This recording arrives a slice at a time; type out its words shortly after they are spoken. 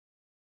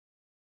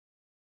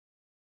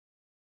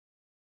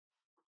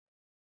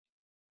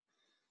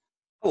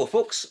Hello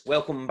folks,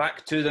 welcome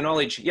back to The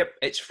Knowledge. Yep,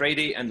 it's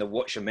Friday and the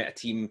Watch Your Meta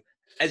team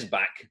is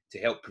back to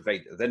help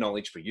provide the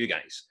knowledge for you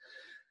guys.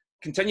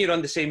 Continuing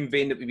on the same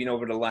vein that we've been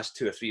over the last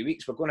 2 or 3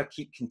 weeks, we're going to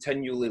keep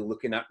continually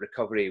looking at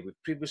recovery. We've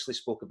previously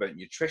spoke about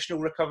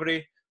nutritional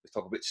recovery, we've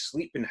talked about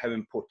sleep and how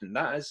important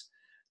that is.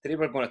 Today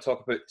we're going to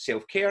talk about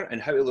self-care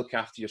and how to look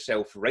after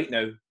yourself right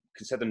now,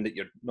 considering that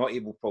you're not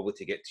able probably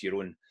to get to your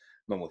own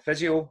normal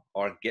physio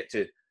or get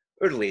to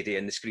our lady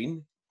in the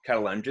screen,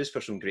 Carole Andrews,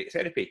 for some great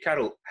therapy.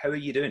 Carole, how are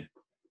you doing?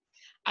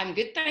 I'm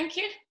good, thank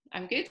you.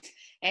 I'm good.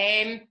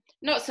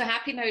 Not so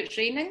happy now it's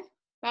raining,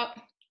 but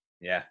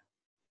yeah,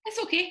 it's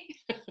okay.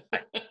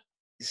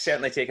 It's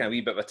certainly taken a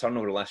wee bit of a turn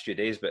over the last few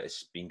days, but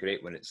it's been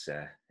great when it's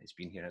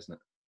been here, hasn't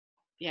it?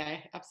 Yeah,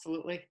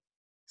 absolutely.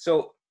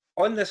 So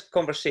on this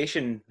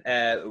conversation,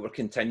 we're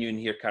continuing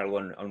here,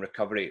 Carole, on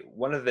recovery.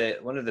 One of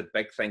the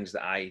big things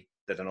that I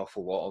did an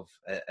awful lot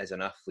of as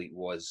an athlete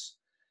was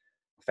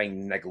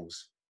find niggles.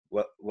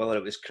 Whether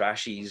it was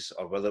crashes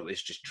or whether it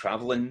was just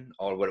traveling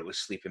or whether it was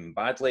sleeping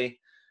badly.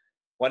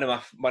 One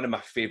of my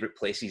favorite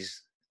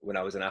places when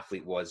I was an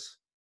athlete was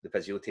the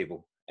physio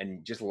table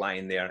and just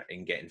lying there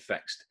and getting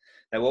fixed.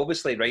 Now,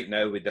 obviously, right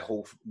now with the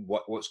whole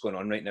what's going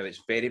on right now,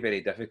 it's very,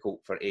 very difficult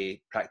for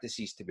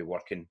practices to be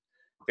working.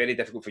 Very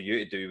difficult for you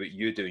to do what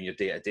you do in your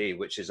day to day,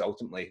 which is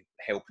ultimately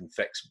help and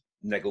fix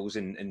niggles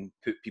and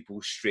put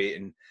people straight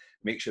and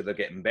make sure they're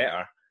getting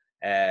better.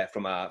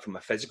 From a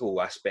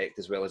physical aspect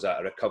as well as a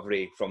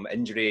recovery from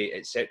injury,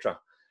 etc.,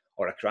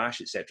 or a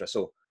crash, etc.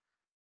 So,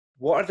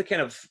 what are the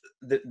kind of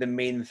the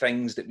main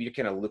things that we're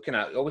kind of looking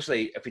at?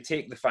 Obviously, if we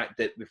take the fact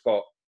that we've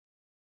got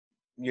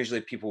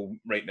usually people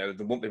right now,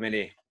 there won't be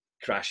many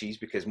crashes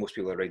because most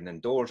people are riding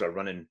indoors or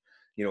running.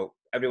 You know,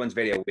 everyone's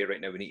very aware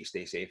right now we need to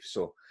stay safe.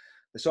 So,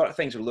 the sort of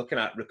things we're looking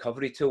at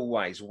recovery tool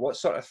wise, what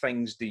sort of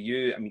things do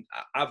you? I mean,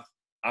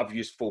 I've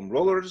used foam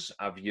rollers.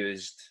 I've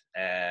used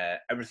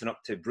everything up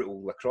to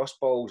brutal lacrosse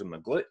balls in my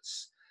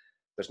glutes.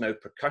 There's now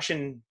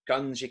percussion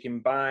guns you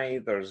can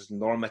buy. There's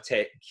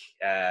Normatec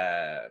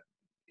air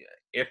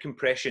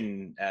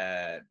compression,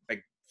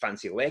 big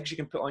fancy legs you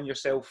can put on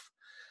yourself.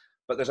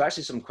 But there's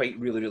actually some quite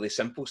really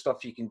simple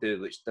stuff you can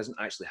do, which doesn't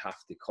actually have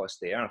to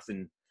cost the earth.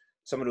 And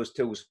some of those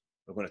tools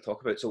we're going to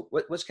talk about. So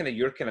what's kind of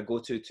your kind of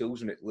go-to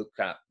tools when you look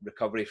at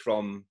recovery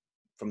from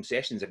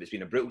sessions? If it's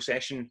been a brutal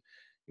session,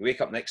 you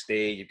wake up next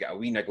day, you've got a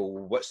wee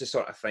niggle, what's the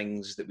sort of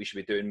things that we should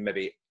be doing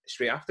maybe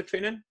straight after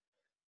training?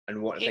 And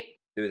what things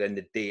to do then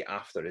the day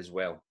after as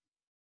well?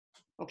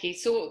 Okay,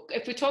 so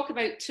if we talk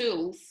about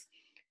tools,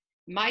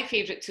 my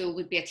favourite tool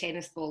would be a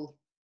tennis ball.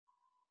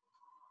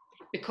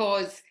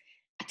 Because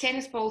a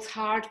tennis ball's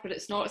hard, but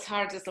it's not as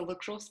hard as a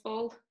lacrosse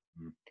ball.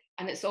 Mm.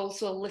 And it's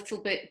also a little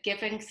bit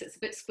giving, because it's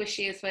a bit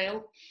squishy as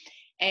well.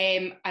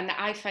 And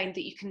I find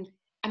that you can,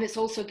 and it's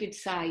also a good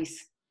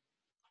size,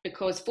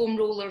 because foam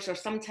rollers are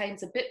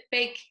sometimes a bit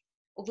big,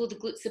 although the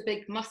glute's a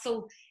big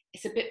muscle,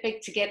 it's a bit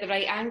big to get the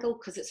right angle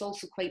because it's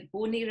also quite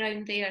bony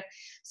around there.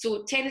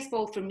 So tennis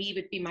ball for me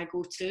would be my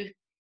go-to,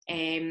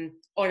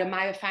 or a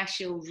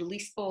myofascial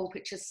release ball,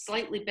 which is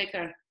slightly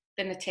bigger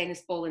than a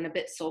tennis ball and a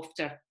bit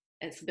softer.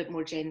 It's a bit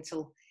more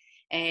gentle.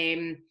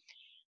 And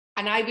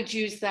I would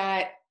use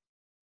that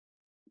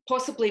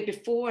possibly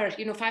before,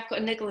 you know, if I've got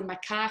a niggle in my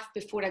calf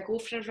before I go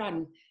for a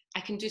run,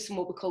 I can do some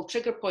what we call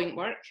trigger point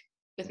work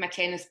with my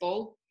tennis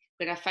ball,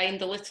 where I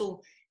find a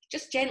little,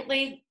 just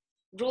gently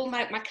roll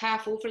my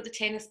calf over the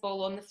tennis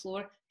ball on the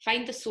floor,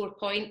 find the sore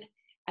point,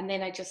 and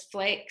then I just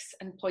flex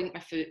and point my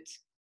foot.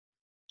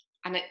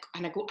 And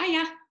I go,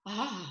 ah-ya,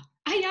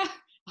 ah-ya,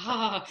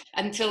 ah,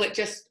 until it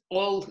just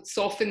all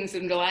softens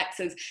and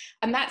relaxes.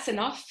 And that's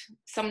enough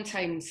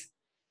sometimes.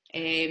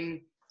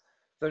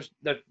 There's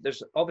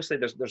obviously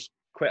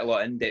quite a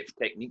lot of in-depth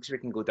techniques we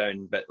can go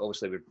down, but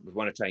obviously we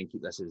want to try and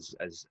keep this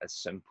as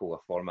simple a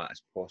format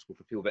as possible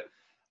for people. But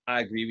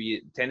I agree with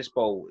you, tennis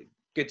ball,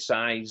 good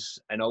size,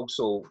 and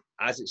also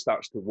as it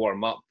starts to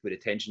warm up with the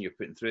tension you're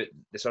putting through it,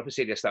 the surface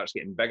area starts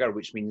getting bigger,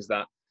 which means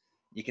that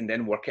you can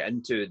then work it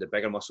into the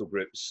bigger muscle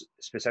groups,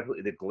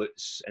 specifically the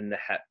glutes and the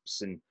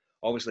hips, and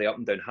obviously up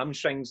and down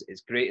hamstrings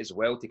is great as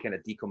well to kind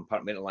of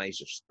decompartmentalize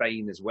your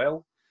spine as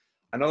well.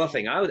 Another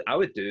thing I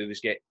would do is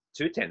get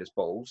 2 tennis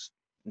balls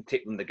and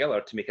tape them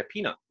together to make a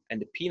peanut.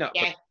 And the peanut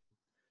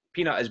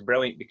is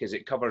brilliant because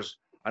it covers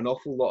an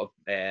awful lot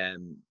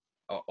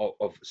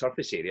of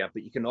surface area,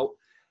 but you can all,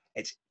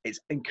 it's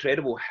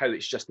incredible how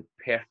it's just the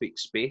perfect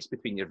space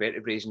between your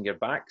vertebrae and your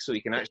back, so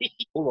you can actually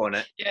pull on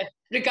it. Yeah,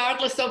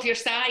 regardless of your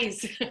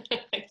size.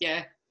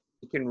 Yeah.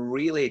 You can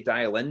really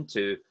dial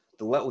into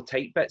the little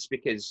tight bits,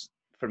 because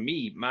for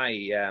me,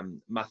 my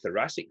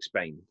thoracic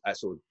spine,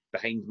 so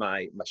behind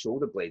my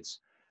shoulder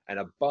blades and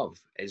above,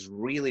 is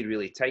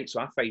really tight. So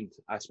I find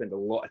I spend a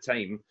lot of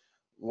time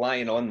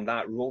lying on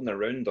that, rolling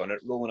around on it,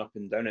 rolling up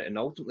and down it, and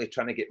ultimately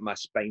trying to get my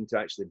spine to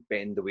actually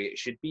bend the way it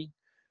should be.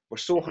 We're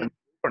so hungover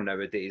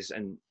nowadays,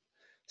 and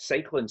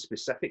cycling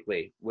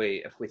specifically,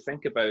 if we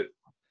think about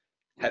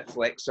hip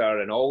flexor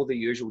and all the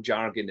usual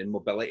jargon and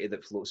mobility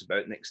that floats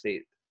about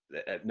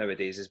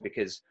nowadays, is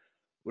because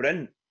we're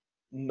in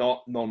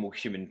not normal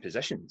human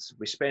positions.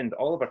 We spend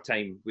all of our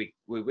time, we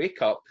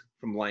wake up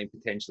from lying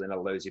potentially in a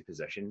lousy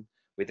position.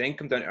 We then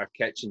come down to our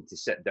kitchen to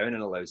sit down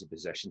in a lousy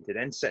position, to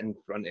then sit in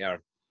front of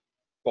our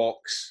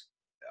box,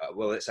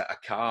 well, it's a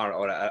car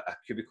or a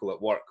cubicle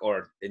at work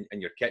or in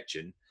your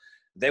kitchen.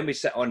 Then we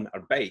sit on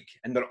our bike,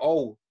 and they're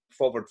all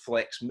forward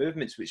flex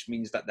movements, which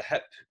means that the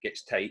hip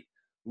gets tight,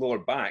 lower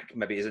back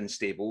maybe is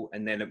unstable,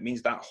 and then it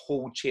means that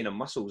whole chain of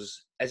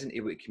muscles isn't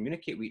able to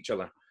communicate with each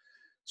other.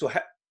 So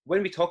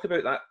when we talk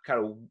about that,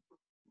 Carole,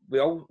 we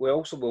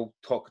also will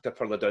talk to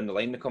further down the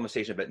line in the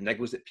conversation about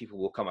niggles that people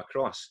will come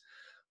across.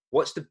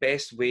 What's the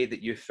best way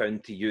that you've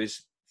found to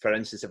use, for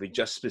instance, if we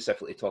just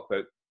specifically talk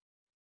about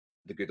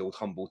the good old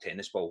humble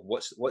tennis ball,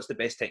 what's the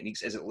best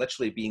techniques? Is it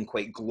literally being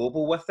quite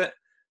global with it,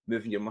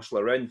 moving your muscle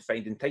around,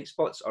 finding tight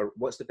spots, or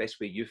what's the best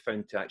way you've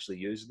found to actually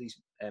use these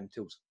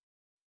tools?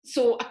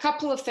 So a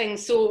couple of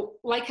things. So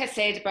like I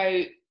said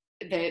about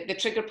the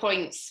trigger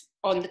points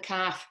on the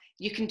calf,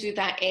 you can do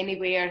that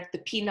anywhere, the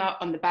peanut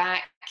on the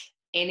back,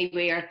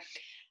 anywhere.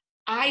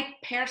 I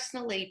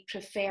personally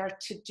prefer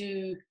to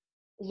do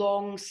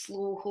long,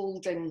 slow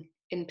holding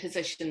in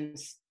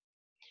positions.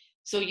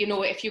 So, you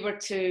know, if you were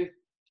to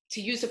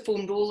use a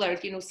foam roller,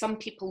 you know, some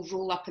people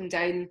roll up and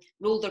down,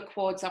 roll their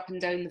quads up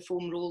and down the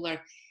foam roller.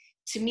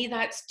 To me,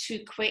 that's too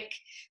quick.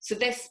 So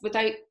this,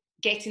 without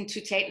getting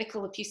too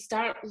technical, if you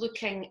start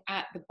looking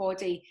at the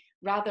body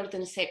rather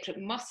than separate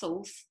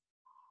muscles,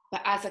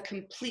 but as a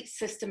complete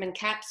system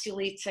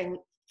encapsulating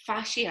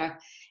fascia,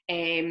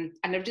 and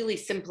a really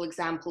simple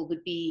example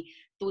would be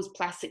those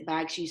plastic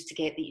bags you used to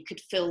get that you could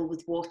fill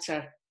with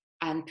water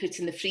and put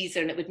in the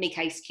freezer and it would make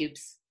ice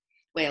cubes.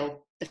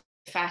 Well, the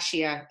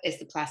fascia is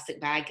the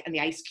plastic bag and the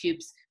ice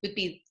cubes would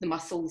be the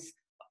muscles.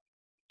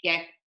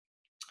 Yeah.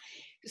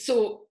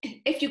 So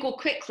if you go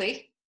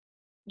quickly,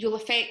 you'll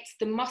affect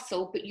the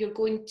muscle, but you're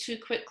going too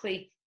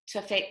quickly to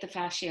affect the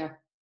fascia.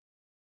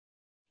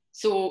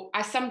 So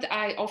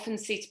I often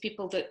say to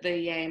people that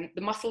the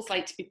muscles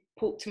like to be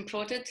poked and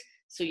prodded.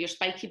 So your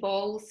spiky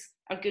balls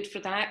are good for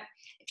that.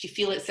 If you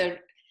feel it's a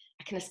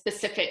kind of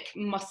specific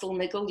muscle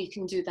niggle, you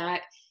can do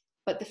that.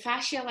 But the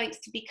fascia likes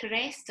to be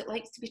caressed. It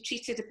likes to be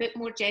treated a bit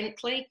more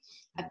gently,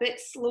 a bit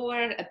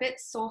slower, a bit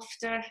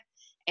softer.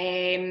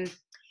 I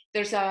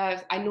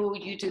know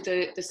you do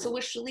the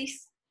psoas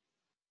release,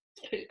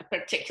 a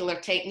particular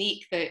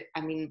technique that,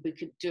 I mean, we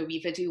could do a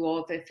wee video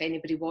of if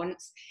anybody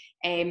wants.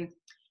 And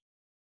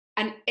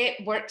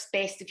it works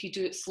best if you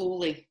do it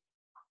slowly.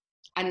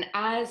 And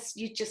as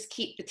you just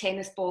keep the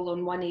tennis ball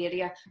on one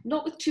area,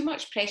 not with too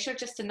much pressure,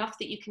 just enough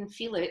that you can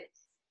feel it,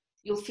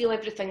 you'll feel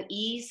everything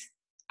ease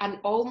and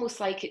almost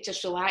like it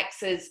just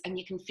relaxes and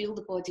you can feel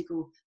the body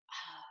go,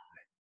 ah.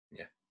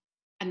 Yeah.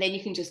 And then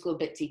you can just go a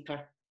bit deeper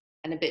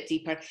and a bit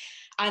deeper.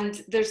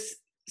 And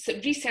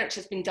research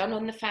has been done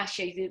on the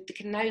fascia. They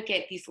can now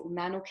get these little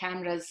nano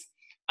cameras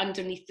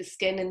underneath the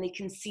skin and they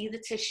can see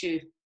the tissue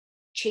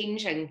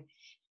changing.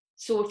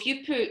 So if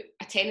you put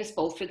a tennis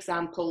ball, for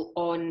example,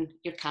 on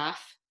your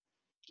calf,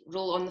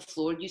 roll on the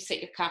floor, you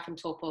sit your calf on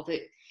top of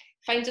it,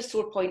 find a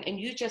sore point, and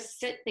you just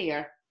sit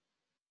there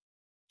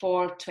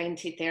for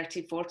 20,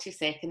 30, 40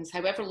 seconds,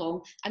 however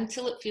long,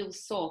 until it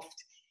feels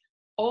soft.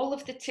 All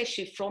of the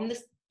tissue from the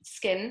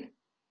skin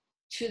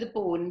to the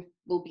bone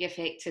will be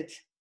affected.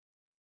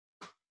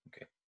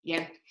 Okay.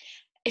 Yeah.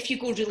 If you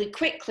go really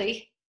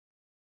quickly,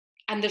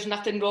 and there's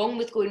nothing wrong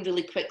with going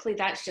really quickly,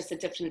 that's just a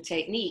different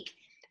technique,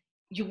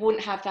 you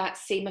won't have that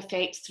same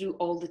effect through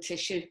all the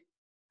tissue.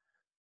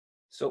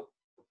 So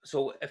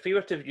if we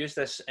were to use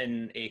this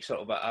in a sort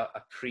of a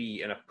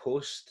pre and a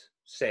post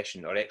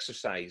session or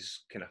exercise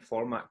kind of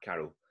format,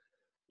 Carole,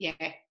 yeah,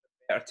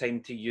 better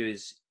time to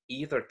use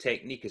either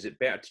technique? Is it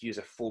better to use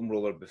a foam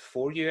roller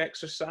before you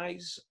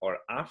exercise or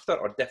after,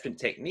 or different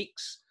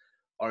techniques?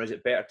 Or is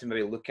it better to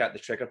maybe look at the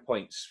trigger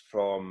points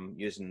from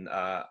using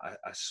a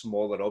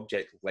smaller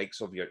object,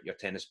 likes of your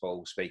tennis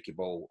ball, spiky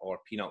ball, or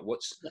peanut?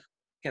 What's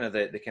kind of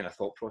the kind of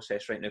thought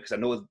process right now? Because I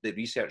know the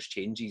research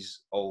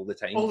changes all the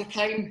time. All the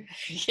time,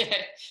 yeah.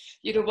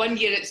 You know, one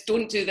year it's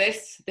don't do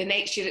this, the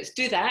next year it's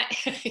do that.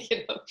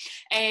 You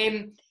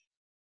know,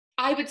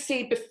 I would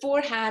say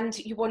beforehand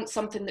you want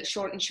something that's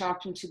short and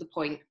sharp and to the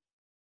point.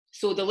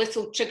 So the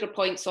little trigger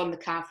points on the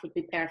calf would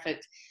be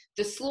perfect.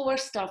 The slower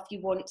stuff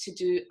you want to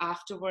do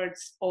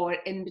afterwards or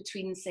in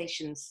between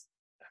sessions.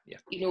 Yeah.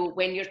 You know,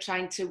 when you're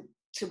trying to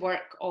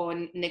work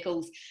on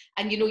niggles.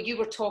 And you know, you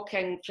were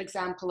talking, for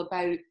example,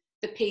 about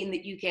the pain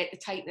that you get, the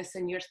tightness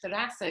in your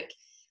thoracic,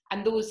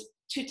 and those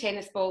two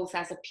tennis balls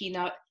as a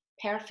peanut,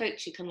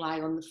 perfect. You can lie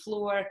on the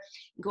floor,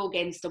 go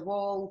against a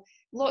wall,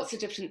 lots of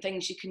different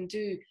things you can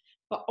do,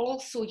 but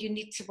also you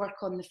need to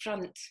work on the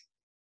front.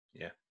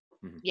 Yeah.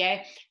 Mm-hmm.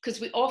 Yeah, because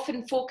we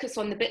often focus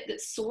on the bit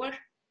that's sore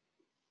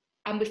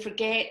and we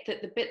forget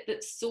that the bit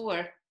that's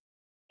sore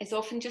is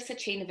often just a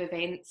chain of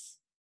events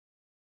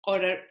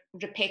or a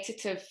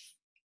repetitive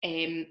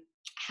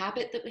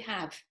habit that we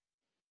have.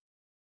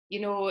 You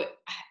know,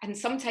 and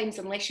sometimes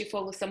unless you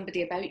follow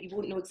somebody about, you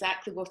won't know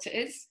exactly what it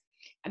is.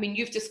 I mean,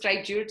 you've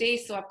described your day,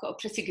 so I've got a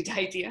pretty good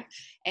idea.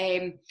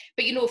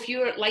 But you know, if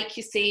you're, like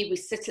you say, we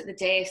sit at the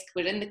desk,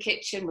 we're in the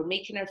kitchen, we're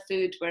making our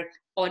food, we're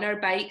on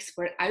our bikes,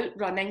 we're out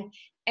running,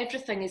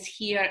 everything is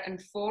here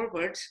and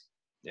forward.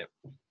 Yep.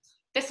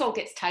 This all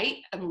gets tight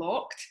and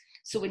locked,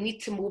 so we need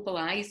to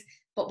mobilise,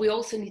 but we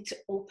also need to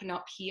open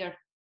up here.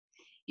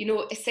 You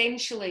know,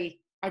 essentially,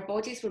 our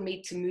bodies were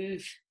made to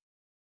move.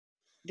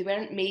 They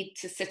weren't made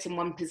to sit in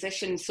one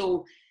position.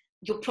 So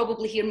you'll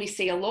probably hear me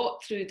say a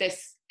lot through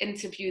this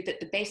interview that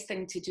the best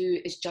thing to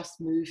do is just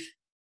move.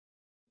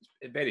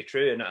 Very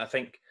true. And I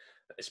think,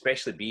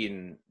 especially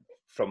being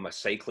from a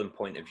cycling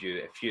point of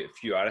view,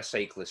 if you are a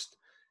cyclist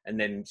and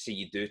then say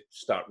you do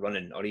start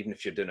running, or even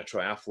if you're doing a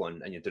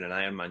triathlon and you're doing an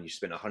Ironman, you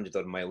spend 100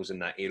 odd miles in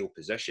that aero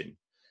position,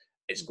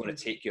 it's going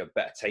to take you a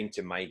bit of time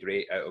to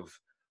migrate out of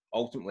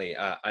ultimately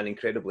an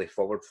incredibly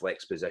forward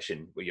flex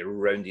position where you're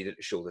rounded at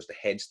the shoulders, the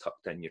head's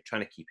tucked in, you're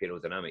trying to keep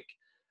aerodynamic,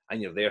 and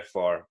you're there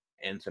for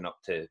anything up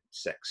to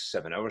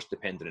 6-7 hours,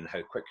 depending on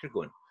how quick you're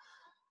going.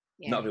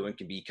 Yeah. Not everyone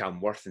can be Cam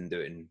Worth and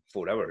do it in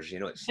 4 hours. You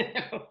know, it's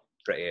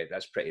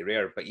that's pretty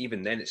rare. But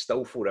even then, it's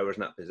still 4 hours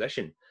in that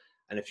position.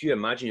 And if you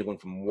imagine you're going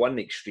from one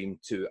extreme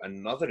to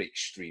another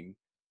extreme,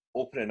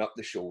 opening up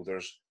the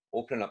shoulders,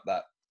 opening up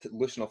that,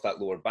 loosen off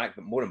that lower back,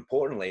 but more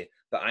importantly,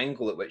 the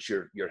angle at which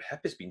your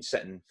hip has been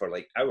sitting for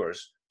like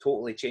hours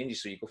totally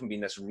changes. So you go from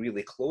being this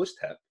really closed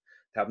hip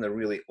to having a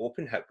really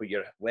open hip where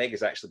your leg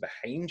is actually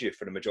behind you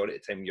for the majority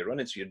of the time you're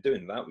running. So you're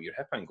doing that with your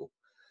hip angle.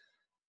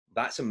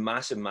 That's a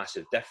massive,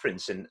 massive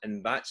difference. And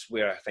that's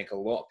where I think a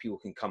lot of people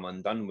can come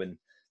undone when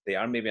they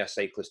are maybe a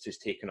cyclist who's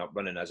taken up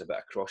running as a bit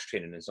of cross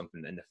training and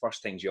something. And the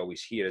first things you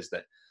always hear is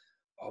that,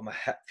 oh, my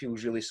hip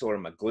feels really sore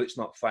and my glute's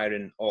not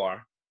firing,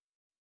 or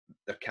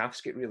their calves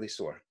get really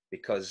sore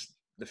because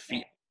the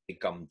feet they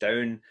gum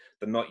down.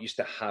 They're not used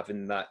to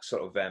having that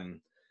sort of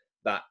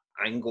that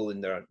angle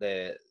in their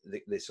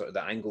the sort of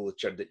the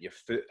angulature that your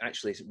foot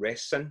actually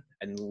rests in,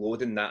 and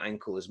loading that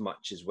ankle as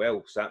much as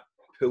well. So that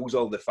pulls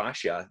all the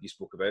fascia you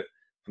spoke about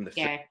from the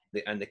foot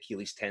and the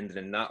Achilles tendon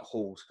and that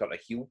whole sort of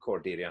heel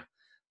cord area.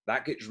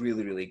 That gets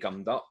really, really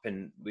gummed up,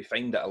 and we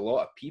find that a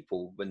lot of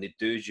people, when they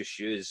do just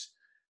use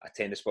a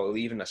tennis ball, or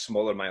even a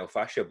smaller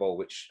myofascia ball,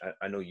 which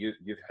I know you've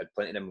had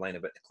plenty of them lying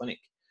about the clinic,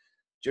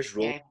 just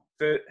roll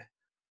foot,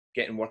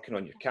 working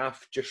on your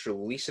calf, just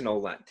releasing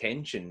all that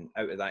tension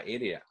out of that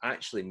area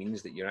actually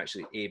means that you're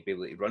actually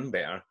able to run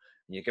better, and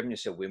you're giving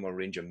yourself way more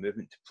range of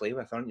movement to play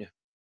with, aren't you?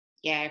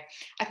 Yeah,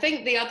 I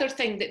think the other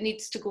thing that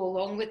needs to go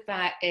along with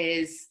that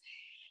is,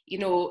 you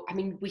know, I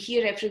mean, we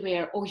hear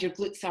everywhere, oh, your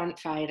glutes aren't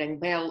firing.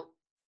 Well,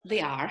 they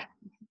are,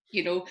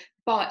 you know,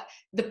 but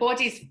the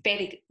body's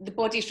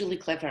really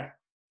clever.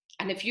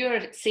 And if you're,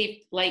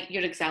 say, like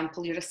your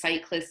example, you're a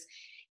cyclist,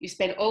 you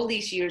spent all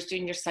these years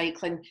doing your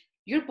cycling,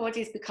 your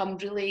body's become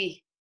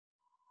really,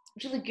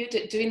 really good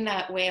at doing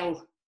that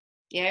well.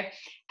 Yeah.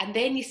 And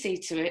then you say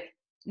to it,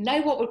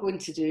 now what we're going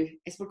to do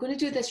is we're going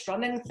to do this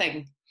running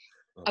thing.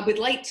 I would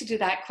like to do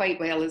that quite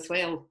well as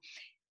well.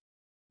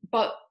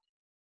 But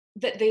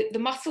the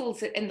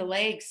muscles in the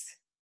legs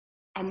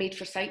are made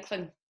for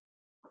cycling.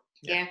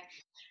 Yeah.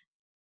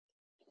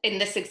 In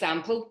this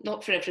example,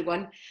 not for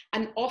everyone.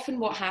 And often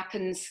what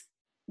happens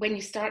when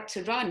you start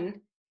to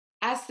run,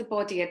 as the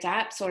body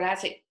adapts or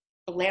as it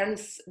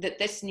learns that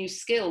this new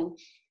skill,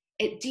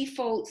 it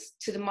defaults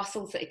to the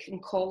muscles that it can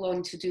call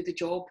on to do the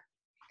job.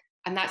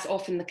 And that's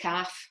often the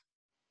calf.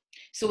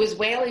 So as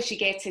well as you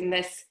getting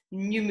this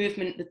new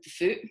movement with the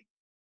foot,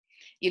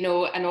 you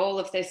know, and all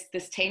of this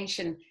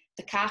tension,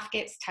 the calf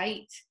gets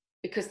tight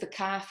because the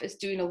calf is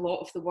doing a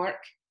lot of the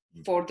work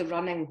for the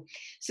running.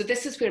 So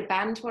this is where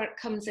band work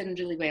comes in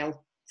really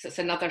well. So it's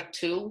another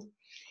tool,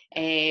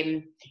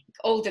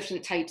 all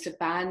different types of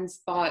bands,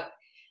 but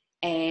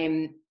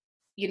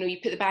you know, you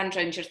put the band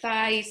around your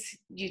thighs,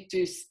 you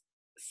do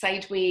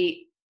sideways,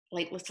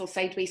 like little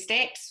sideways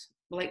steps,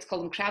 we like to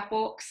call them crab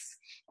walks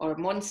or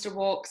monster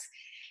walks,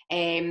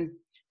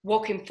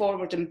 walking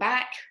forward and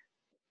back.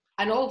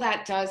 And all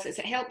that does is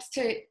it helps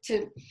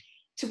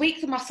to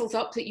wake the muscles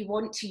up that you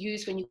want to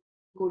use when you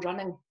go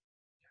running.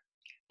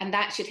 And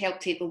that should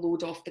help take the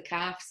load off the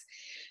calves.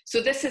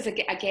 So this is,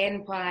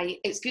 again, why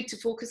it's good to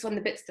focus on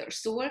the bits that are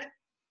sore,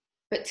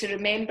 but to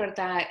remember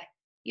that,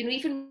 you know,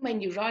 even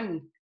when you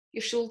run,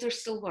 your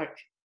shoulders still work.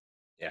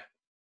 Yeah.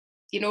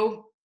 You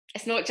know,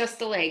 it's not just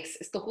the legs,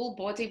 it's the whole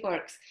body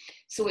works.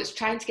 So it's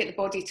trying to get the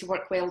body to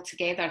work well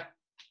together.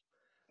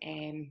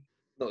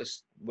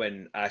 Notice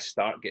when I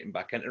start getting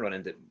back into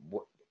running that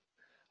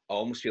I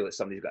almost feel like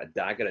somebody's got a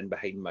dagger in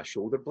behind my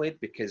shoulder blade,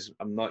 because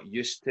I'm not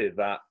used to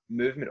that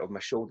movement of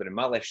my shoulder, and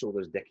my left shoulder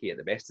is dicky at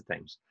the best of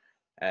times.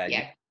 You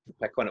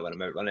pick on it when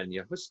I'm out running,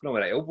 what's wrong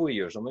with that elbow of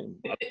yours? I'm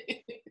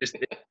like, just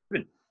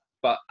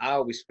but I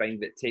always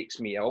find it takes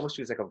me, it almost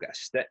feels like I've got a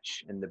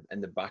stitch in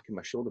the back of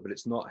my shoulder, but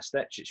it's not a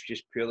stitch. It's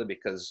just purely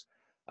because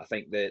I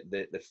think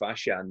the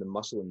fascia and the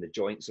muscle and the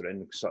joints are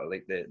in sort of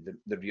like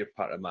the rear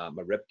part of my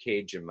rib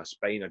cage, and my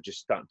spine are just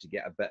starting to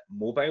get a bit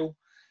mobile.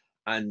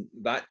 And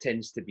that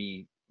tends to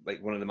be like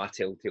one of my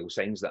telltale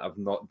signs that I've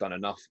not done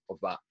enough of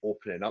that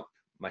opening up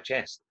my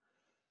chest.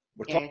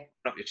 we're Yeah. talking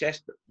up your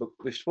chest, but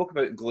we spoke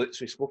about glutes,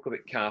 we spoke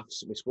about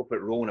calves, we spoke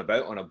about rolling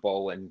about on a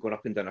ball and going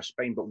up and down our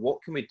spine. But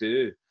what can we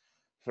do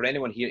for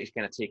anyone here to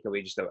kind of take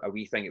away just a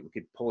wee thing that we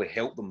could probably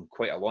help them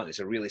quite a lot? It's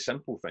a really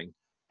simple thing.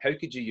 How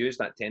could you use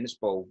that tennis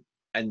ball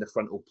in the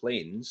frontal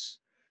planes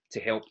to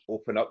help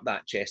open up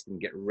that chest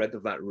and get rid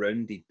of that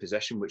rounded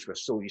position, which we're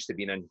so used to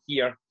being in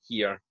here,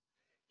 here,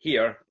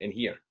 here, and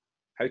here?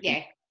 How can,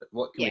 Yeah.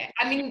 what can Yeah.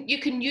 I mean, you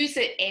can use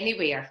it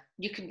anywhere.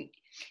 You can,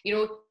 you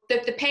know,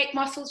 the pec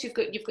muscles, you've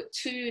got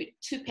two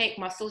pec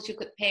muscles. You've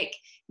got the pec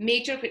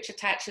major, which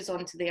attaches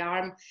onto the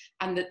arm,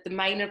 and the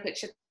minor,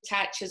 which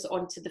attaches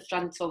onto the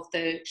front of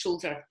the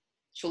shoulder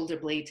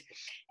blade.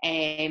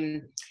 A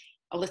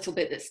little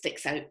bit that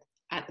sticks out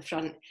at the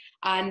front.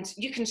 And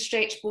you can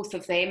stretch both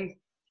of them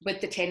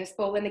with the tennis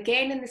ball. And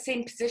again, in the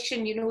same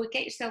position, you know,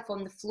 get yourself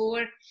on the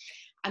floor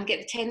and get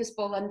the tennis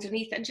ball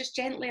underneath and just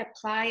gently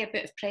apply a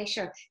bit of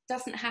pressure. It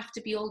doesn't have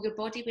to be all your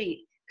body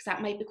weight, because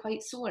that might be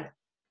quite sore,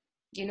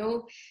 you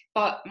know.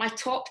 But my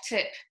top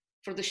tip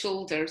for the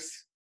shoulders,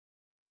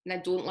 and I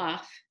don't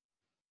laugh,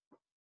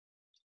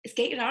 is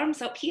get your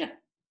arms up here.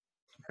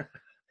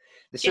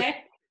 Yeah.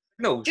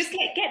 No, just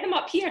get them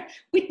up here.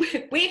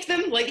 Wave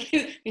them like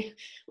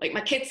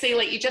my kids say,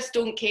 like you just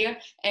don't care.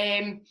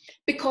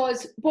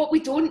 Because what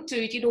we don't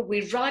do, you know,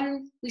 we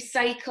run, we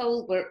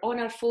cycle, we're on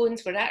our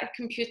phones, we're at our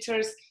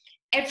computers.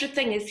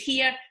 Everything is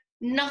here.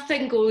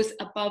 Nothing goes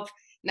above.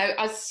 Now,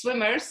 as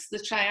swimmers, the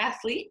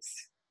triathletes,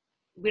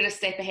 we're a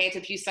step ahead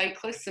of you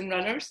cyclists and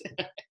runners.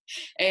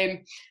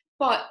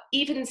 But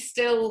even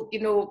still, you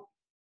know,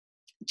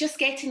 just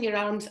getting your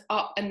arms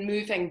up and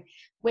moving.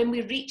 When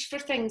we reach for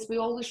things, we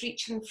always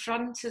reach in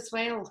front as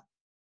well.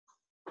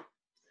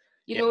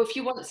 You know, if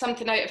you want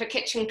something out of a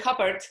kitchen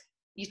cupboard,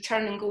 you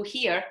turn and go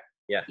here.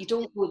 Yeah. You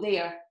don't go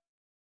there.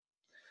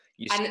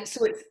 And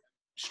so it's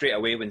straight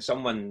away when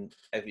someone,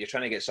 if you're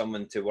trying to get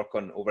someone to work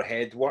on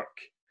overhead work,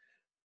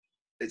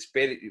 it's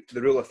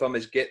the rule of thumb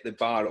is get the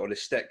bar or the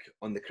stick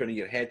on the crown of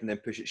your head and then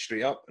push it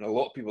straight up. And a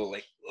lot of people are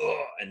like,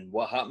 oh, and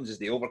what happens is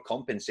they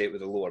overcompensate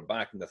with the lower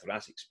back and the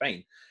thoracic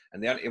spine,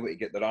 and they aren't able to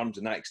get their arms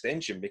in that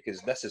extension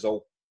because this is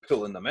all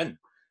pulling them in.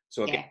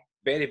 So again,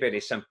 very, very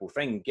simple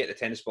thing. Get the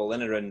tennis ball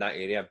in around that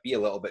area, be a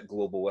little bit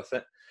global with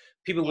it.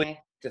 People would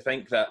to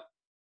think that,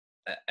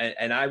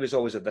 and I was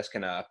always of this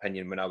kind of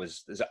opinion when I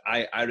was a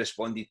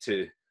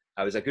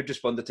good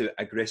responder to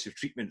aggressive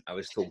treatment, I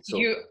was told. So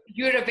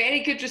you're a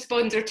very good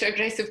responder to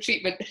aggressive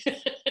treatment.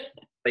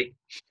 Like,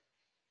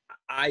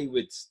 I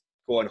would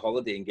go on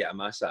holiday and get a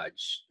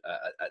massage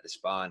at the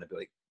spa, and I'd be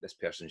like, this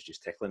person's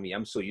just tickling me.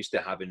 I'm so used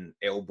to having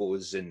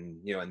elbows and,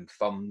 you know, and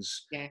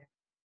thumbs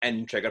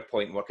in trigger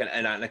point work,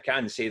 and I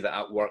can say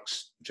that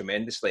works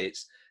tremendously.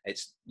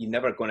 It's you're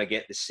never going to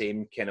get the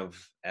same kind of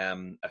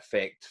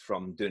effect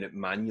from doing it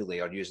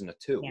manually or using a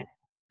tool.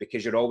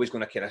 Because you're always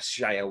going to kind of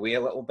shy away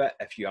a little bit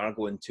if you are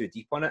going too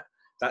deep on it.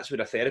 That's where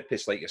a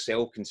therapist like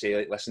yourself can say,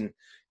 like, listen,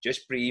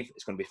 just breathe.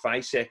 It's going to be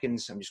 5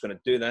 seconds. I'm just going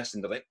to do this.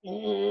 And they're like,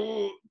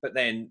 oh. But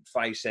then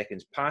 5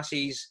 seconds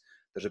passes.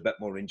 There's a bit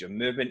more range of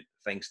movement.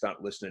 Things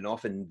start loosening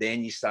off. And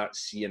then you start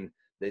seeing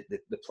the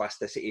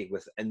plasticity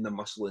within the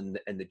muscle and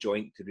the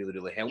joint to really,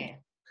 really help. Yeah.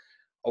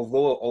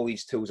 Although all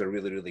these tools are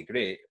really, really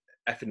great,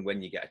 if and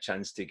when you get a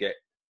chance to get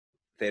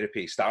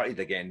therapy started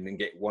again and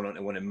get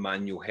one-on-one and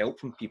manual help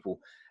from people,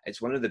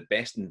 it's one of the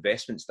best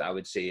investments that I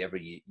would say ever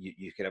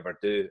you could ever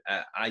do.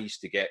 I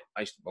used to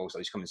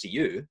come and see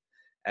you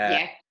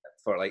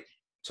for like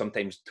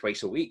sometimes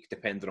twice a week,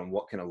 depending on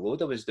what kind of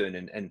load I was doing,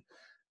 and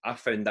I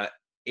found that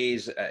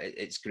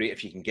it's great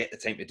if you can get the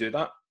time to do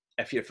that.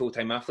 If you're a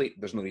full-time athlete,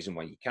 there's no reason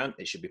why you can't.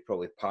 It should be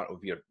probably part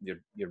of your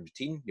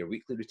routine, your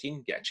weekly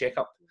routine. Get a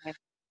checkup at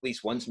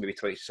least once, maybe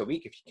twice a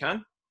week if you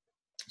can.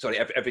 Sorry,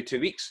 every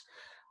 2 weeks.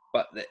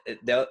 But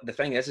the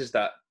thing is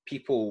that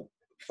people,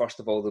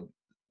 first of all,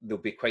 they'll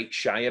be quite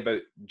shy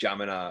about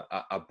jamming a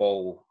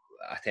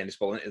tennis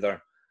ball into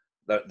their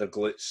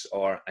glutes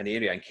or an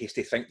area in case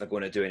they think they're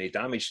going to do any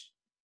damage.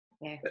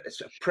 Yeah.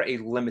 It's a pretty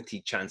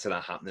limited chance of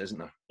that happening, isn't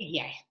there?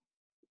 Yeah.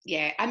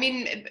 Yeah. I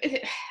mean,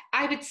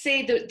 I would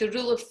say the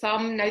rule of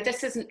thumb, now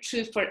this isn't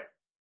true for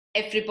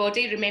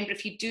everybody. Remember,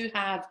 if you do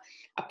have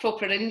a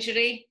proper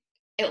injury,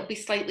 it'll be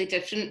slightly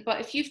different.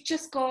 But if you've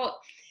just got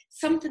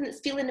something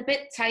that's feeling a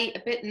bit tight,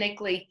 a bit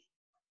niggly,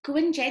 go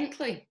in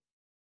gently.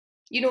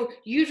 You know,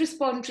 you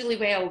respond really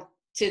well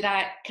to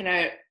that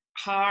kind of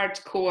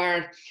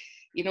hardcore,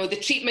 you know, the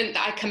treatment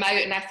that I come out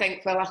and I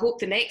think, well, I hope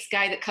the next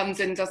guy that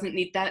comes in doesn't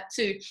need that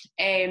too.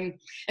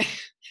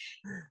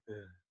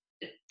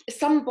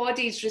 Some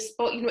bodies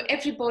respond, you know,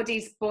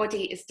 everybody's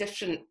body is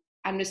different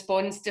and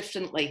responds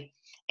differently.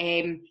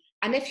 And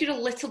if you're a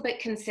little bit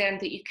concerned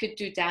that you could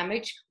do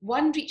damage,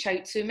 reach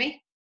out to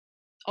me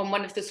on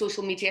one of the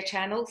social media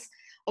channels.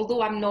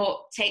 Although I'm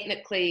not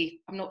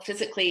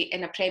physically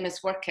in a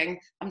premise working,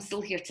 I'm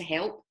still here to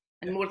help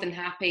and more than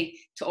happy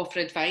to offer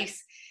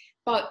advice.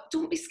 But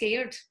don't be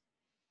scared.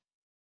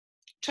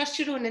 Trust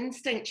your own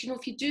instinct. You know,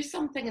 if you do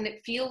something and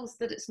it feels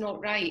that it's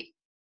not right,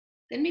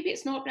 then maybe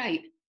it's not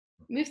right.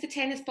 Move the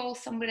tennis ball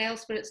somewhere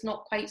else where it's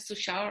not quite so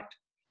sharp.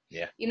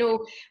 Yeah. You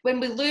know, when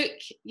we look,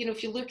 you know,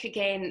 if you look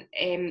again,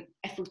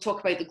 if we talk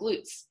about the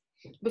glutes,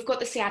 we've got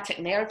the sciatic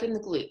nerve in the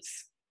glutes.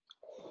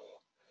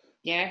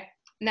 Yeah.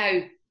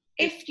 Now,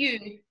 if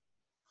you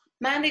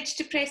manage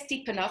to press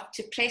deep enough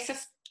to press a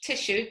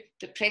tissue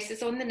that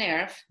presses on the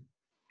nerve,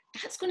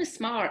 that's going to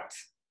smart.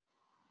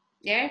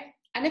 Yeah.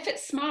 And if it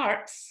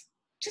smarts,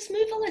 just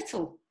move a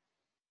little.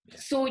 Yeah.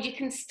 So you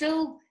can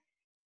still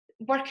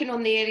working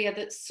on the area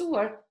that's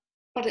sore,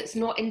 but it's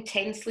not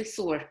intensely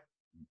sore.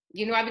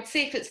 You know, I would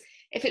say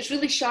if it's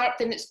really sharp,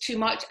 then it's too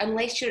much,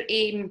 unless your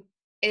aim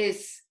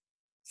is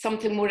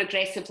something more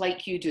aggressive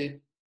like you do.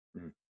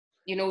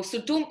 You know, so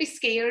don't be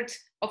scared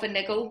of a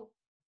niggle,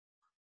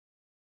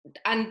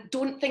 and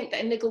don't think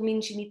that a niggle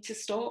means you need to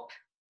stop.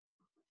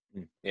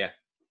 Yeah.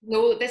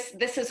 No,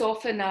 this is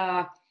often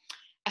a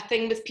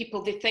thing with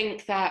people. They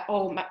think that,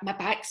 oh, my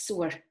back's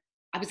sore.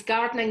 I was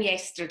gardening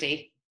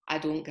yesterday. I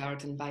don't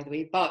garden, by the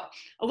way, but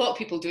a lot of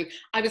people do.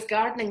 I was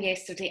gardening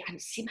yesterday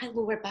and see my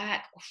lower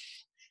back.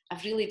 Oof,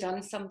 I've really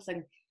done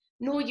something.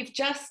 No, you've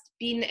just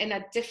been in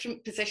a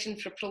different position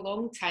for a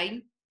prolonged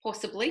time,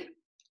 possibly.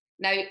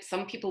 Now,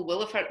 some people will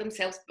have hurt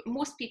themselves, but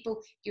most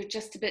people, you're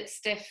just a bit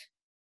stiff.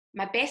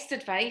 My best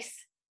advice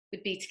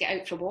would be to get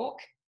out for a walk,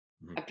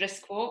 a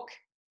brisk walk,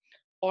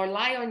 or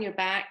lie on your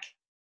back,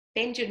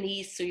 bend your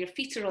knees so your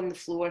feet are on the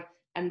floor,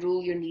 and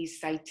roll your knees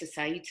side to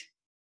side.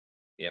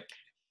 Yep.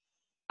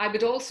 I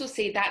would also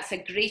say that's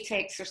a great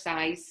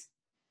exercise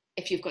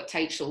if you've got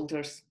tight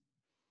shoulders.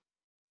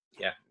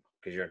 Yeah,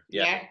 because you're,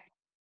 yeah.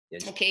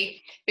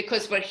 Okay,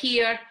 because we're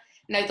here.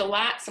 Now the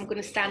lats, I'm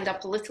going to stand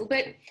up a little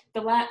bit.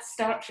 The lats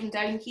start from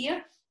down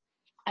here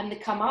and they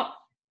come up.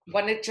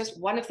 Just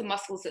one of the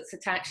muscles that's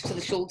attached to the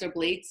shoulder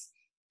blades.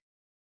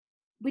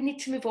 We need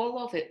to move all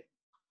of it.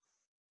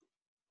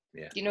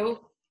 Yeah. You know,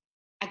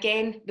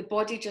 again, the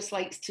body just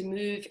likes to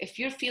move. If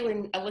you're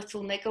feeling a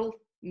little niggle,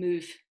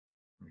 move.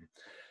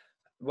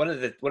 One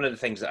of the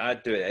things that I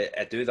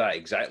do that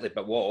exactly,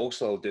 but what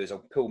also I'll do is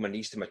I'll pull my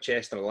knees to my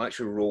chest and I'll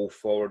actually roll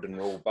forward and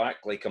roll back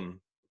like I'm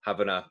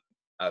having a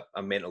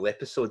mental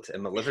episode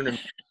in my living room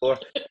floor.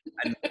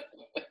 And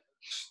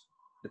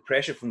the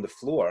pressure from the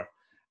floor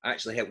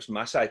actually helps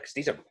massage, because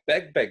these are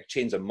big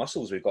chains of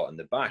muscles we've got in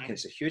the back, and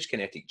it's a huge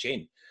kinetic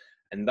chain,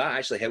 and that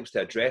actually helps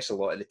to address a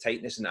lot of the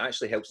tightness, and it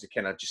actually helps to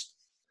kind of just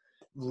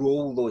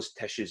roll those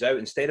tissues out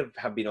instead of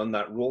having on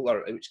that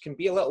roller, which can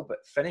be a little bit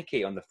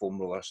finicky on the foam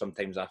roller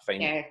sometimes. I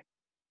find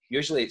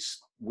usually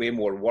it's way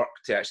more work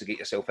to actually get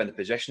yourself into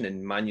position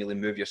and manually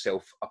move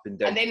yourself up and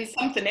down, and then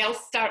something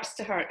else starts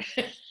to hurt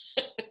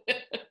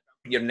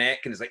your neck,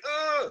 and it's like,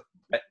 oh.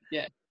 But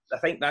yeah, I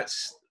think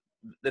that's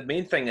the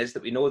main thing, is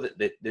that we know that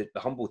the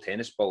humble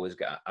tennis ball has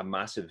got a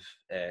massive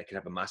can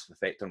have a massive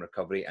effect on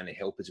recovery, and it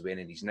helps us with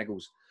any of these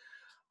niggles.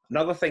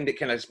 Another thing that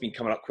kind of has been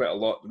coming up quite a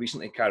lot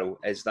recently, Carole,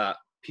 is that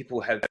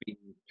people have been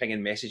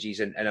pinging messages,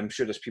 and I'm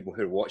sure there's people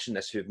who are watching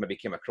this who've maybe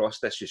came across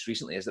this just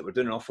recently, is that we're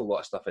doing an awful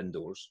lot of stuff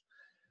indoors.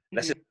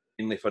 This is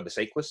mainly for the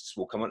cyclists.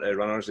 We'll come on to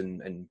runners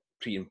and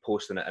pre and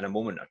post in a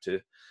moment or two,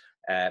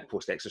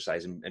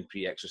 post-exercise and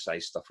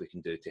pre-exercise stuff we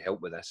can do to help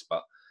with this.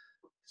 But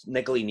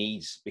niggly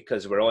knees,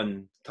 because we're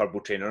on turbo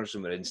trainers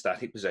and we're in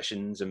static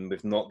positions and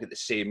we've not got the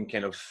same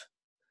kind of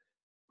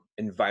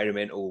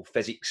environmental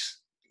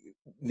physics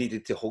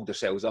needed to hold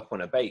ourselves up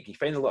on a bike. You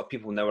find a lot of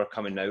people now are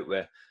coming out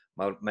with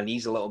my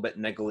knee's a little bit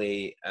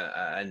niggly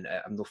and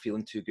I'm not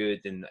feeling too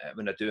good, and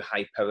when I do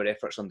high power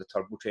efforts on the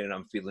turbo trainer,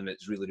 I'm feeling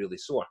it's really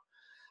sore.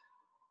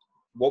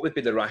 What would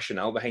be the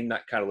rationale behind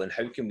that, Carole, and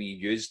how can we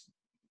use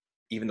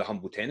even the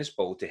humble tennis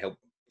ball to help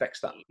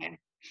fix that?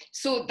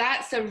 So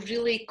that's a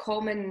really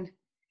common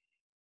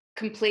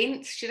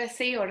complaint, should I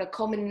say, or a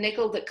common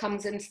niggle that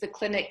comes into the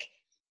clinic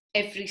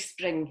every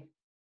spring.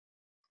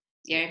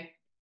 Yeah,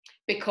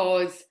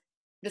 because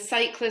the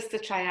cyclists, the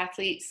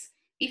triathletes,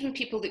 even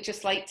people that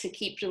just like to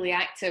keep really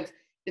active,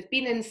 they've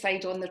been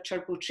inside on their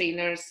turbo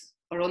trainers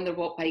or on their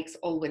watt bikes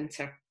all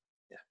winter.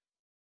 Yeah.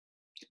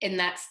 In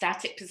that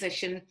static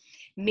position,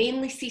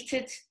 mainly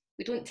seated.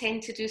 We don't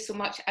tend to do so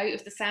much out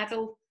of the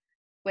saddle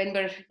when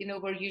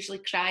we're usually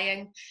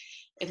crying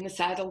in the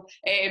saddle.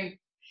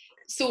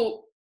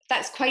 So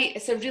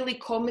it's a really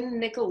common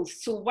niggle.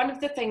 So one of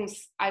the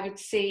things I would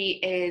say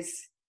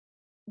is,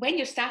 when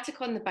you're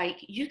static on the bike,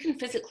 you can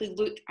physically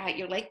look at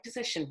your leg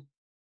position.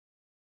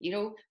 You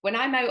know, when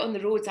I'm out on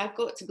the roads, I've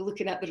got to be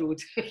looking at the road.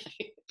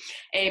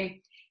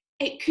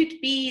 It could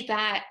be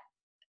that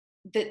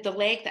the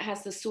leg that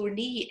has the sore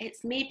knee,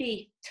 it's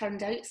maybe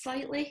turned out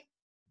slightly.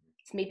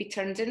 It's maybe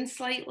turned in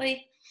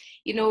slightly.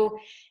 You know,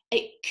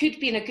 it could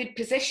be in a good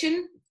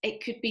position.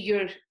 It could be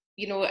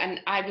and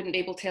I wouldn't be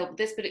able to help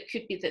this, but it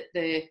could be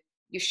that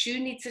your shoe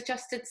needs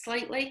adjusted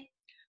slightly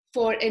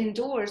for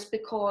indoors,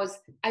 because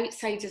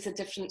outside is a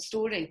different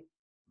story.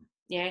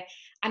 Yeah.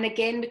 And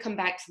again, we come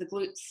back to the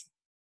glutes.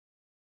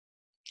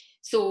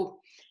 So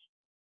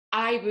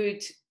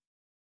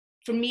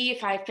for me,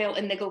 if I felt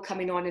a niggle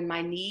coming on in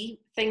my knee,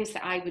 things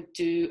that I would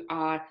do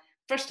are,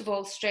 first of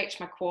all, stretch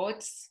my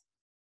quads,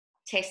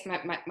 test my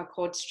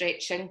quad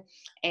stretching,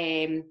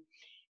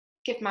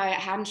 give my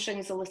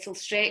hamstrings a little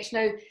stretch.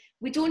 Now,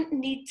 we don't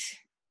need,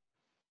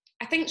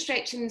 I think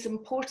stretching is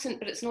important,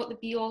 but it's not the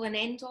be all and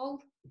end all.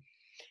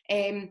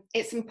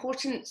 It's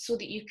important so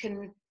that you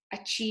can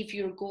achieve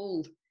your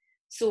goal.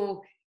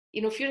 So,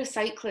 you know, if you're a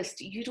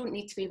cyclist, you don't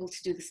need to be able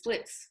to do the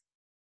splits,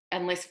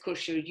 unless, of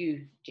course, you're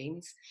you,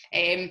 James.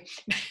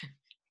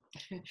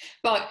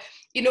 But,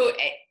 you know,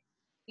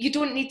 you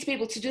don't need to be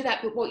able to do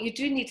that. But what you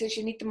do need is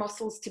you need the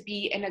muscles to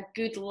be in a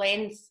good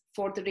length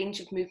for the range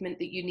of movement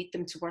that you need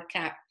them to work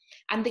at.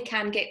 And they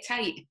can get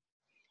tight.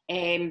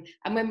 And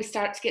when we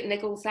start to get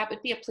niggles, that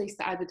would be a place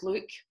that I would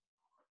look.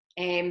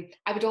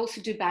 I would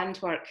also do band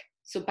work.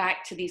 So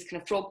back to these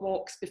kind of frog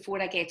walks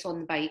before I get on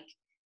the bike.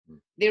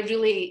 They're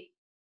really,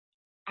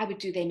 I would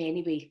do them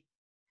anyway.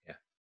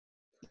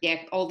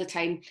 Yeah, all the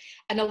time.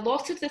 And a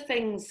lot of the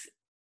things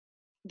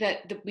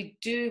that we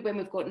do when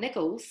we've got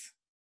niggles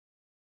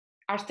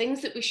are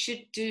things that we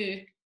should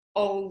do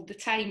all the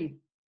time.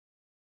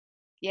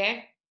 Yeah?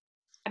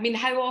 I mean,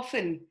 how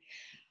often?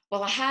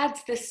 Well, I had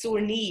this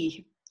sore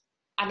knee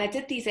and I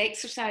did these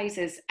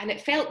exercises and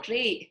it felt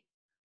great,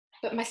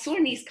 but my sore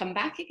knees come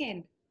back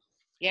again.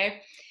 Yeah?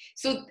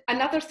 So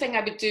another thing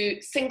I would do,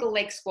 single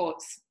leg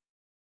squats.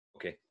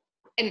 Okay.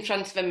 In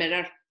front of a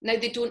mirror. Now,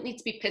 they don't need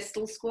to be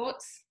pistol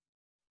squats.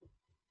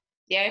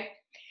 Yeah?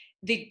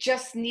 They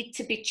just need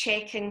to be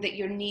checking that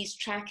your knee's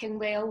tracking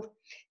well,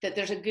 that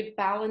there's a good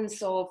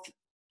balance of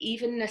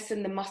evenness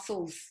in the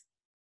muscles.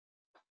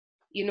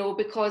 You know,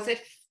 because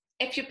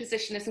if your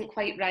position isn't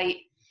quite right,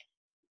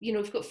 you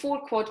know, we've got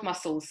 4 quad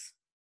muscles.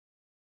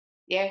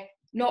 Yeah?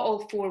 Not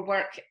all 4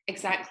 work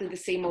exactly the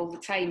same all the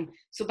time.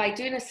 So by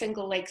doing a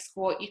single leg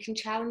squat, you can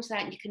challenge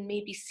that and you can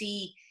maybe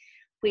see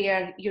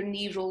where your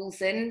knee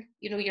rolls in,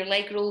 you know, your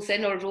leg rolls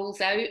in or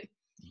rolls out.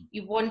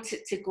 You want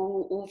it to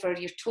go over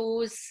your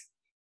toes.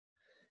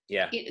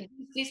 Yeah.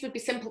 These would be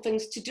simple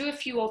things to do a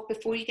few of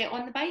before you get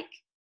on the bike.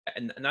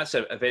 And that's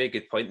a very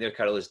good point there,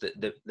 Carole, is that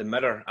the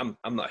mirror, I'm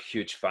not a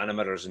huge fan of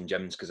mirrors in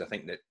gyms because I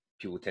think that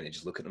people tend to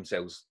just look at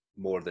themselves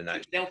more than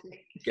actually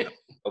get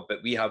up. But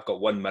we have got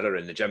one mirror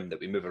in the gym that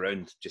we move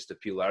around just if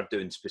people are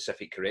doing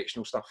specific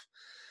correctional stuff.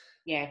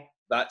 Yeah.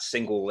 That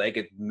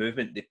single-legged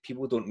movement, that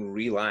people don't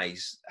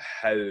realise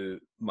how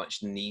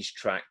much knees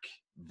track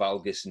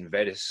valgus and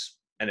varus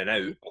in and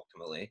out,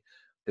 ultimately,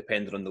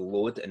 depending on the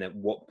load and at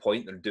what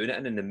point they're doing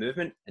it in the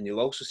movement. And you'll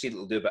also see that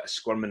they'll do a bit of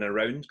squirming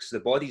around because the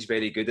body's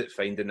very good at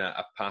finding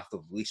a path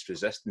of least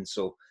resistance.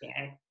 So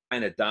try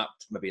and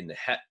adapt maybe in the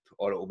hip,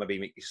 or it'll maybe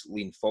make you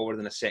lean forward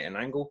in a certain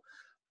angle.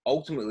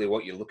 Ultimately,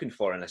 what you're looking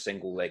for in a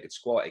single-legged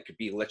squat, it could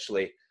be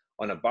literally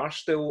on a bar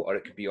stool, or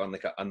it could be on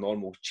like a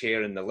normal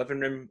chair in the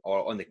living room,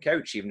 or on the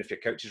couch, even if your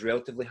couch is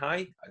relatively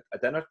high. A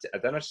dinner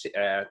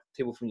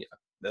table from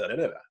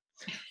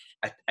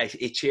a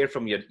chair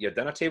from your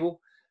dinner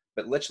table,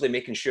 but literally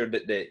making sure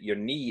that your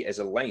knee is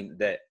aligned,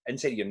 that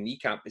inside your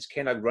kneecap is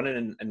kind of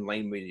running in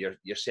line with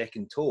your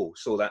second toe,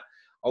 so that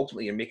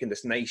ultimately you're making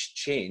this nice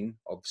chain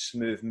of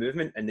smooth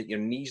movement and that your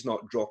knee's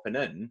not dropping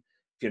in.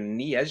 If your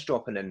knee is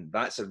dropping in,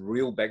 that's a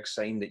real big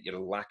sign that you're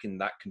lacking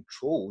that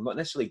control, not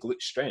necessarily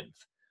glute strength,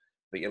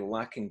 but you're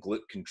lacking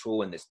glute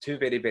control. And it's 2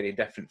 very, very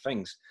different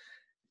things.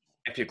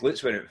 If your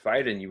glutes weren't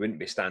firing, you wouldn't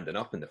be standing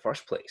up in the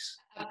first place.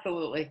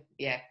 Absolutely,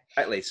 yeah.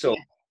 Exactly. So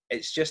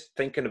it's just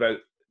thinking about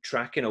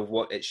tracking of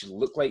what it should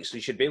look like. So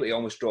you should be able to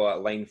almost draw a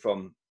line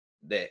from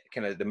the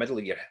kind of the middle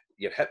of your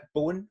hip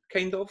bone,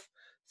 kind of,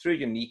 through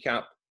your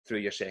kneecap, through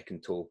your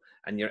second toe.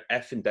 And you're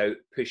if in doubt,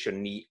 push your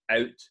knee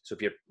out. So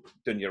if you're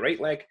doing your right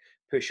leg,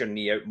 push your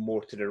knee out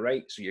more to the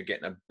right, so you're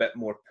getting a bit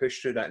more push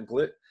through that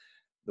glute.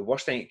 The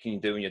worst thing you can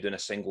do when you're doing a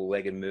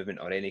single-legged movement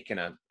or any kind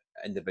of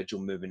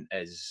individual movement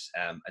is,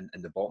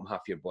 in the bottom half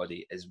of your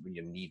body, is when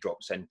your knee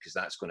drops in, because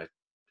that's going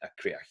to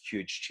create a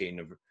huge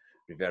chain of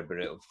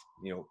reverberative,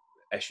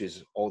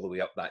 issues all the way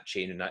up that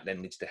chain, and that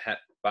then leads to hip,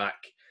 back,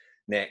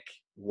 neck,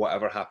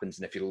 whatever happens.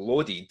 And if you're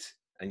loaded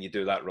and you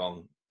do that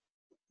wrong,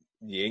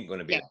 you ain't going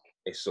to be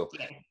okay. So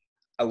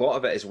a lot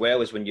of it, as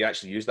well, is when you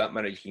actually use that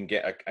mirror, you can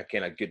get a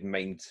kind of good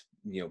mind,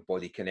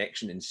 body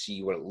connection, and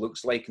see what it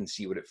looks like and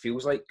see what it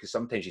feels like. Because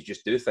sometimes you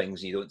just do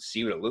things and you don't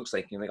see what it looks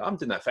like, and you're like, oh, I'm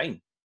doing that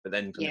fine, but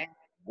then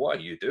what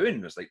are you doing?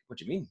 And it's like, what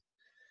do you mean?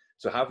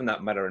 So having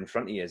that mirror in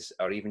front of you is,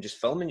 or even just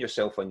filming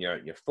yourself on your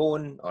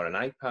phone or an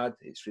iPad,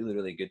 it's really,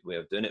 really good way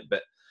of doing it.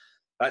 But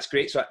that's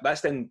great. So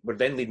we're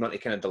then leading on to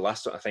kind of the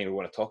last sort of thing we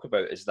want to talk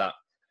about, is that,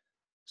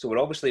 so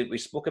we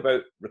spoke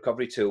about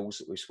recovery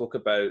tools. We spoke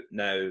about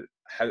now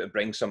how to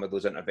bring some of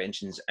those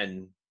interventions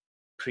in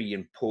pre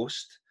and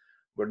post.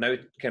 We're now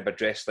kind of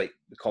addressed like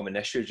the common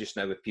issues just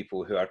now with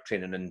people who are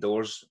training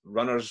indoors.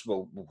 Runners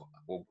will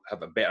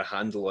have a better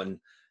handle on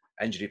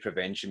injury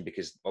prevention,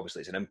 because obviously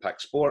it's an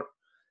impact sport,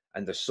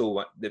 and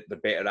they're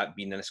better at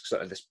being in this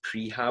sort of this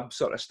prehab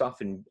sort of stuff,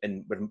 and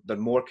they're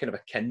more kind of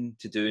akin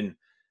to doing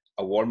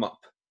a warm up.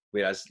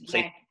 Whereas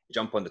say we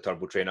jump on the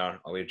turbo trainer,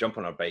 or we jump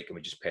on our bike and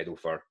we just pedal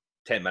for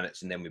 10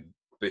 minutes and then we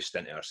boost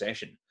into our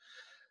session.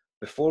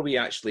 Before we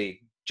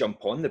actually jump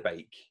on the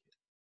bike,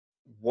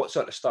 what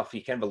sort of stuff,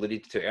 you kind of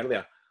alluded to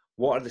earlier,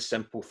 what are the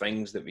simple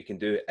things that we can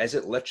do? Is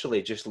it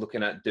literally just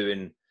looking at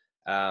doing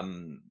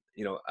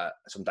you know,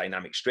 some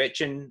dynamic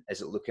stretching?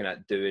 Is it looking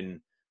at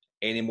doing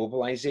any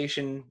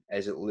mobilization?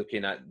 Is it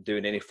looking at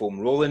doing any foam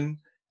rolling?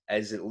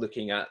 Is it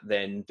looking at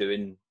then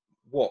doing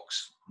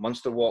walks,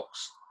 monster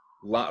walks,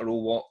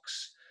 lateral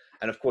walks?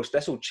 And of course,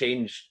 this will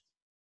change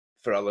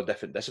for other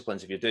different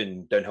disciplines. If you're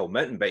doing downhill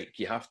mountain bike,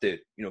 you have to,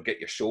 you know, get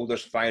your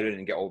shoulders firing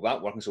and get all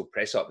that working. So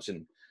press ups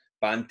and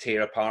band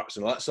tear aparts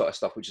and all that sort of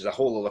stuff, which is a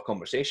whole other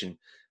conversation.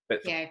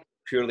 But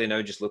purely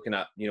now just looking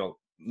at, you know,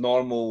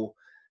 normal,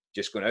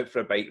 just going out for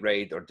a bike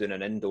ride or doing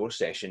an indoor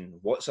session,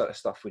 what sort of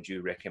stuff would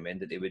you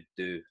recommend that they would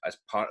do as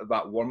part of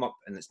that warm up?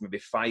 And it's maybe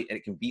 5, and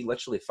it can be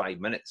literally 5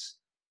 minutes,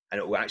 and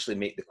it will actually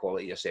make the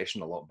quality of your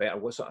session a lot better.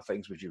 What sort of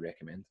things would you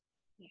recommend?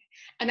 Yeah.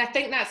 And I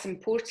think that's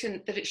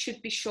important, that it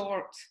should be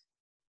short,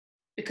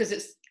 because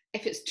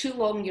if it's too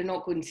long, you're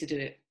not going to do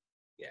it.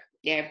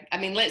 Yeah. I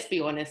mean, let's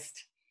be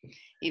honest.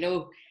 You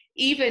know,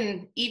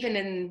 even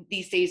in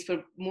these days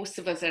where most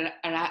of us are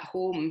at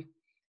home,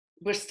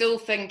 we're still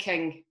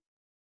thinking,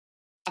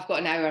 I've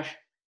got an hour,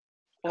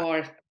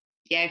 or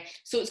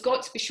so it's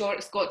got to be short,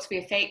 it's got to be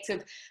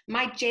effective.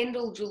 My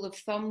general rule of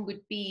thumb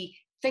would be,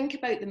 think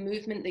about the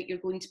movement that you're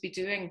going to be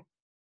doing.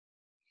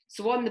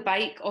 So on the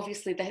bike,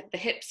 obviously the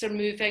hips are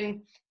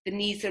moving, the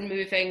knees are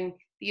moving,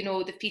 you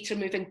know, the feet are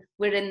moving.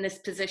 We're in this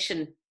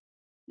position.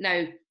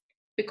 Now,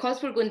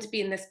 because we're going to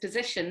be in this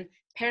position,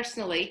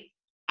 personally,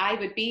 I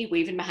would be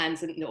waving my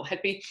hands and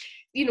I'd be,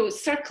 you know,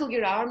 circle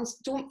your arms.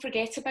 Don't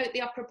forget about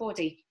the upper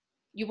body.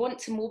 You want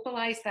to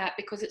mobilize that,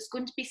 because it's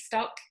going to be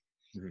stuck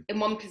in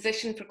one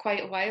position for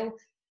quite a while.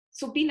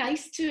 So be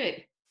nice to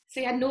it.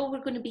 Say, I know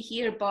we're going to be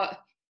here, but,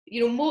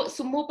 you know,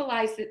 so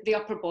mobilize the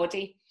upper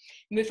body,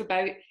 move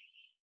about.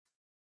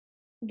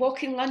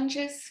 Walking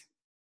lunges.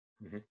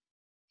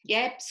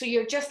 Yeah, so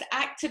you're just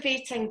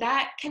activating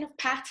that kind of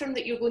pattern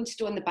that you're going to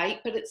do on the bike,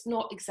 but it's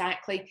not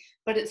exactly,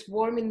 but it's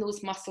warming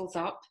those muscles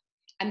up.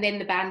 And then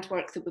the band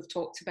work that we've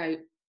talked about.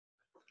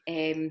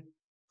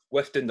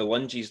 With doing the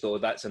lunges though,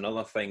 that's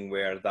another thing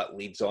where that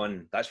leads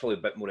on. That's probably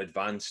a bit more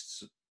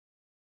advanced.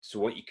 So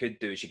what you could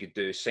do is you could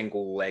do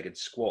single-legged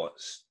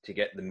squats to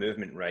get the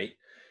movement right.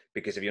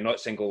 Because if you're not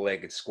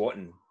single-legged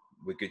squatting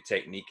with good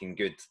technique and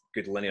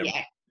good linear,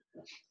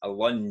 a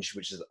lunge,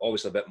 which is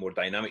obviously a bit more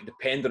dynamic,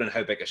 depending on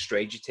how big a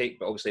stride you take,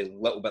 but obviously a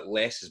little bit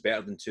less is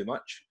better than too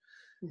much.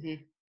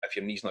 If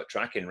your knee's not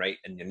tracking right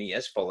and your knee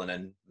is falling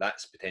in,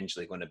 that's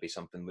potentially going to be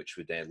something which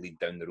would lead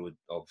down the road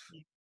of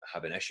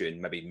having an issue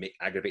and maybe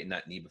aggravating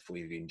that knee before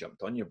you even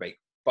jumped on your bike.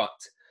 But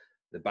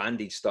the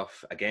bandage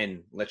stuff,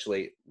 again,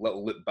 literally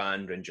little loop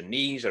band around your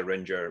knees or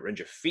around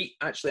your feet.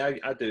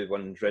 Actually, I do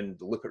one around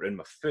the loop around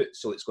my foot,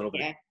 so it's going over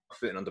my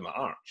foot and under my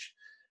arch,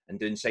 and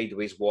doing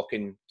sideways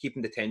walking,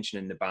 keeping the tension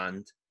in the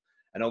band,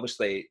 and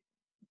obviously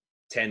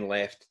 10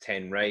 left,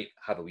 10 right,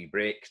 have a wee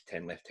break,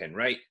 10 left, 10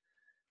 right,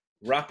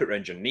 wrap it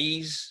around your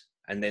knees,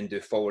 and then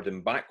do forward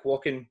and back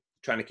walking,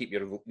 trying to keep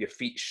your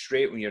feet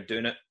straight when you're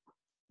doing it.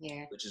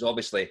 Which is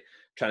obviously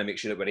trying to make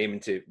sure that we're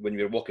aiming to, when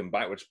we're walking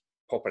backwards,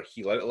 pop our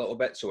heel out a little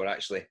bit, so we're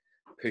actually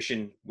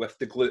pushing with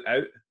the glute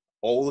out,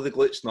 all of the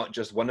glutes, not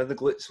just one of the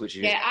glutes, which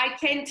is... I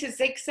tend to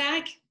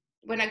zigzag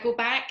when I go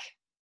back.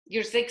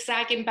 You're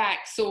zigzagging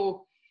back,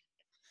 so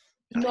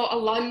not a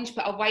lunge,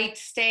 but a wide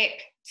step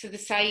to the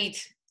side,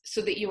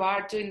 so that you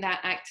are doing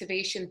that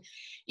activation.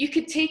 You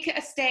could take it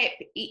a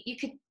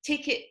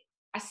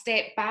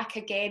step back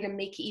again and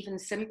make it even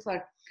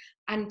simpler,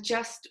 and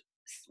just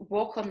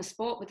walk on the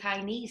spot with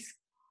high knees.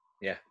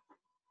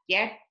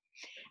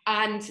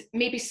 And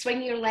maybe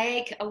swing your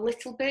leg a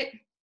little bit.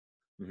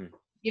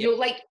 You know,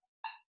 like,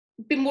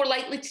 be more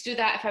likely to do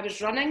that if I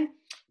was running,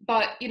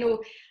 but, you know,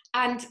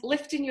 and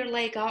lifting your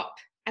leg up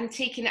and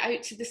taking it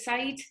out to the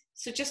side.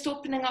 So just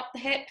opening up the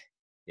hip.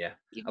 You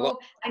know,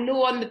 I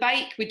know on the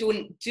bike we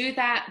don't do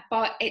that,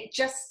 but it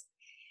just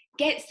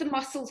gets the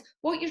muscles.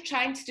 What you're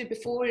trying to do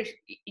before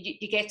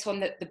you get on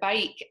the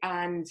bike,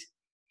 and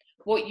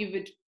what you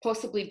would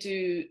possibly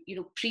do, you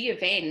know,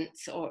 pre-event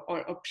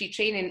or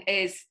pre-training,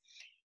 is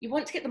you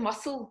want to get the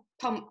muscle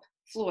pump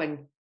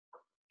flowing,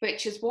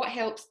 which is what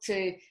helps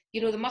to,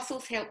 you know, the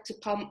muscles help to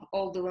pump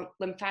all the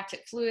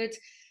lymphatic fluid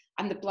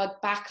and the blood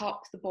back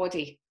up the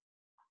body.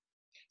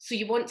 So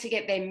you want to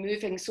get them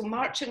moving. So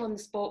marching on the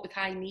spot with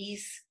high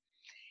knees,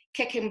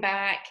 kicking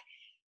back,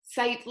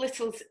 side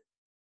little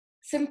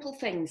simple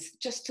things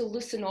just to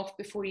loosen off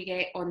before you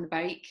get on the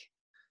bike.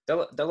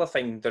 The other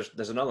thing,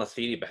 there's another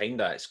theory behind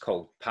that. It's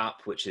called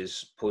PAP, which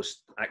is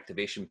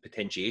post-activation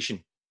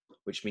potentiation,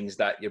 which means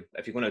that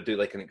if you're going to do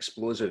like an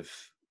explosive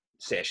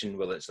session,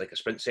 whether it's like a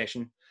sprint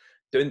session,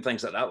 doing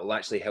things like that will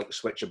actually help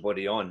switch your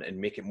body on and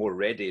make it more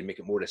ready and make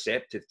it more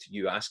receptive to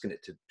you asking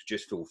it to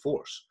produce full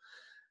force.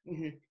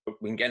 But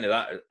we can get into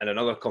that in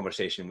another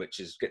conversation,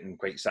 which is getting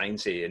quite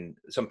sciencey, and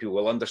some people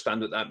will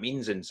understand what that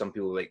means, and some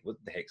people are like, what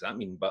the heck does that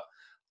mean? But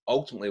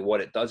ultimately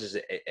what it does is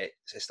it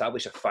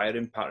establishes a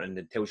firing pattern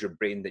and tells your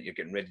brain that you're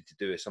getting ready to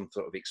do some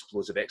sort of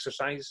explosive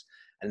exercise,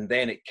 and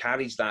then it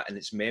carries that in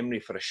its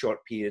memory for a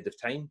short period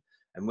of time.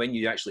 And when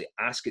you actually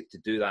ask it to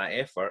do that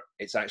effort,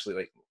 it's actually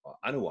like, oh,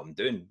 I know what I'm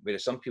doing.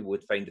 Whereas some people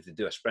would find if they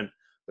do a sprint,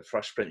 the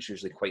first sprint's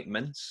usually quite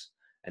mince,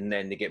 and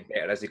then they get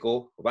better as they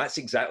go. Well, that's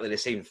exactly the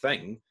same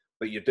thing,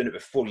 but you're doing it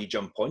before you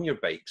jump on your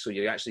bike. So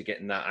you're actually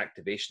getting that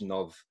activation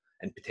of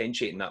and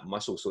potentiating that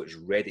muscle so it's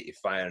ready to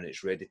fire and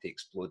it's ready to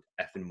explode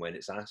if and when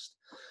it's asked.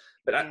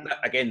 But that,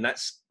 again,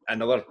 that's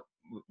another,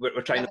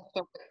 we're trying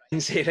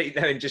to say right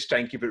now and just try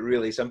and keep it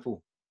really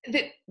simple.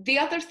 The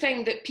other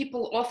thing that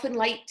people often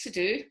like to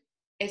do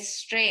is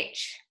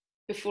stretch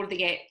before they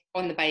get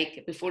on the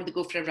bike, before they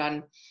go for a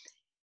run.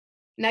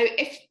 Now,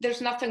 if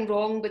there's nothing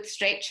wrong with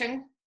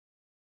stretching,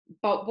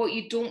 but what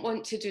you don't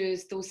want to do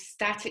is those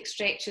static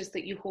stretches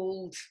that you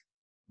hold.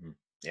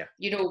 Yeah.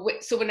 You know,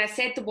 so when I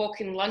said the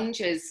walking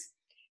lunges,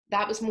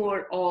 that was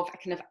more of a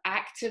kind of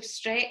active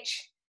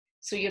stretch.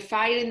 So you're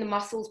firing the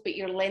muscles, but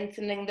you're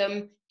lengthening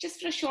them just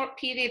for a short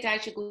period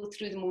as you go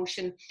through the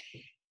motion.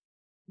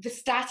 The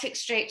static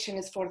stretching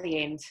is for the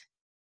end.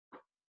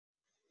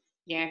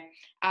 Yeah.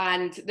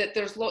 And that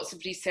there's lots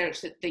of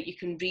research that you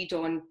can read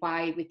on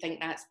why we think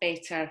that's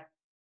better,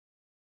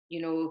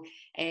 you know,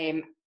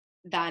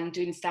 than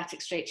doing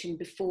static stretching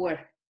before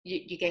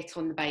you get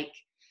on the bike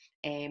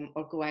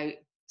or go out.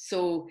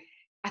 So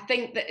I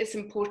think that it's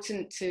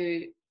important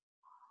to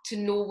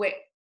know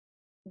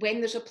when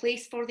there's a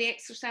place for the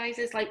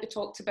exercises, like we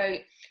talked about.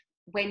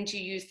 When do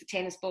you use the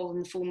tennis ball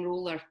and the foam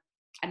roller,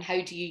 and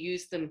how do you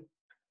use them?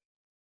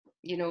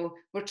 You know,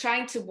 we're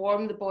trying to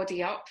warm the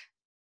body up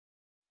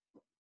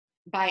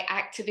by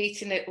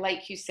activating it,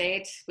 like you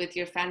said, with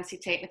your fancy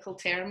technical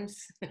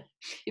terms.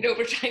 You know,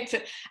 we're trying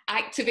to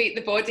activate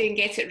the body and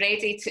get it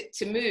ready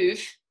to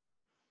move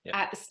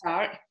at the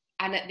start.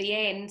 And at the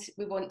end,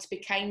 we want to be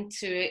kind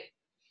to it.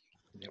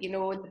 You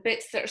know, the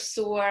bits that are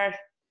sore,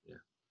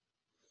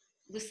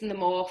 loosen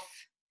them off,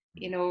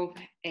 you know,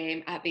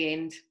 at the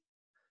end.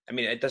 I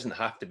mean, it doesn't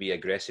have to be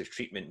aggressive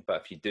treatment,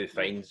 but if you do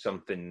find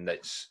something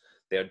that's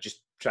there,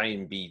 just try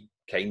and be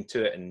kind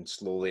to it, and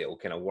slowly it'll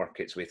kind of work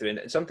its way through.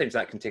 And sometimes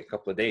that can take a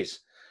couple of days.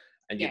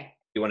 And you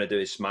want to do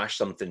is smash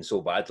something so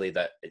badly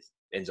that it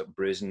ends up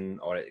bruising,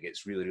 or it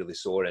gets really, really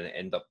sore, and it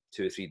ends up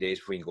 2 or 3 days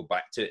before you can go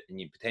back to it. And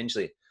you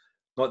potentially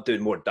not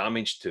doing more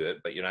damage to it,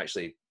 but you're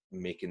actually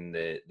making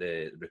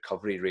the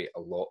recovery rate a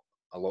lot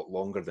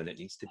longer than it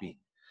needs to be.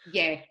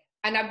 Yeah.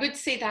 And I would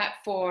say that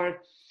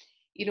for,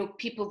 you know,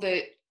 people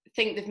that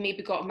think they've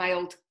maybe got a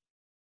mild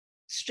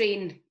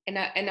strain in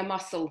a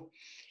muscle,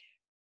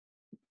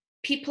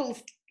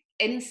 people's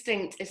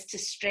instinct is to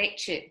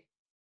stretch it,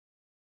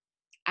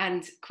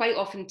 and quite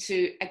often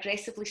to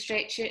aggressively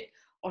stretch it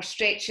or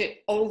stretch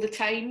it all the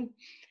time.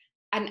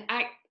 And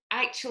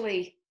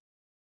actually,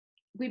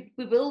 we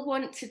will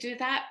want to do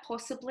that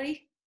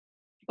possibly,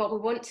 but we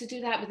want to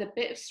do that with a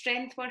bit of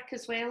strength work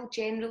as well,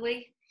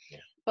 generally.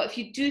 But if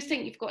you do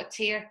think you've got a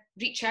tear,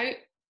 reach out.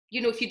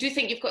 You know, if you do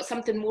think you've got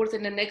something more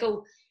than a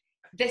niggle,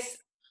 this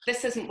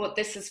isn't what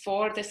this is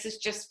for. This is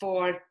just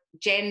for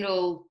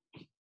general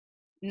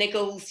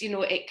niggles. You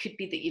know, it could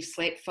be that you've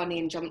slept funny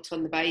and jumped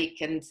on the bike,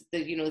 and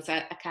you know, there's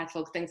a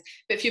catalogue of things.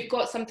 But if you've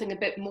got something a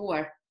bit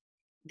more,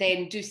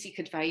 then do seek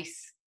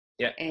advice.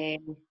 Yeah.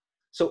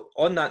 So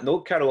on that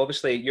note, Carole,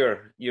 obviously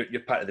you're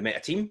part of the Meta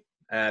team.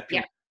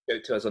 People reach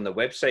out to us on the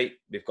website.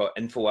 We've got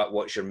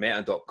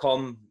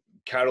info@whatsyourmeta.com.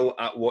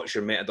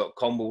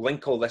 Carole@whatsyourmeta.com. We'll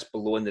link all this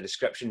below in the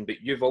description,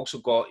 but you've also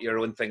got your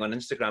own thing on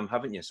Instagram,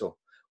 haven't you? So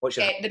what's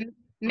your the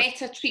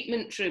Meta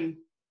Treatment Room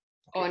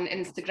on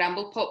Instagram?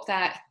 We'll pop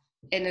that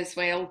in as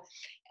well.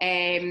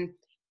 And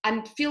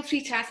feel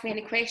free to ask me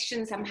any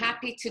questions. I'm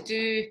happy to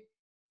do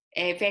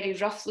very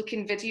rough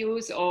looking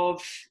videos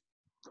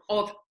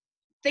of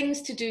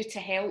things to do to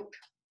help,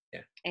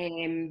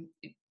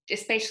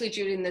 especially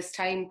during this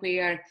time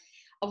where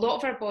a lot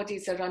of our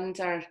bodies are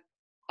under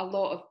a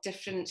lot of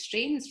different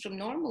strains from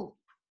normal.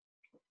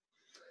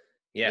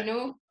 You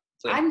know,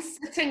 I'm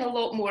sitting a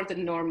lot more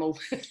than normal.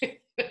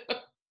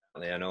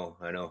 I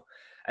know.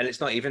 And it's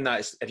not even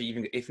that. It's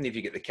even if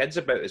you get the kids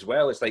about as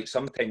well, it's like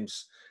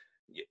sometimes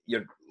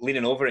you're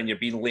leaning over and you're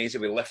being lazy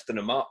with lifting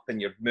them up,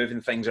 and you're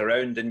moving things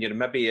around, and you're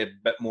maybe a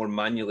bit more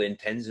manually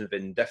intensive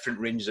in different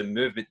ranges of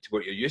movement to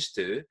what you're used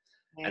to.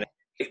 And if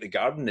you take the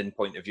gardening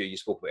point of view you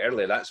spoke about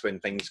earlier, that's when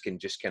things can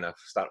just kind of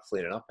start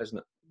flaring up, isn't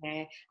it?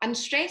 Yeah, and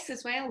stress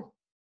as well.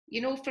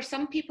 You know, for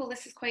some people,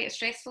 this is quite a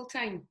stressful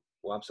time.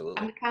 Oh, absolutely.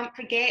 And we can't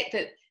forget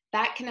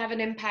that can have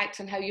an impact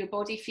on how your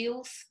body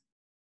feels.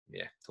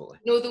 Yeah, totally.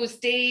 You know, those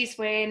days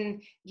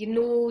when you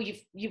know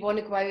you want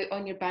to go out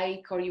on your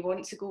bike, or you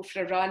want to go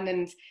for a run,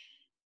 and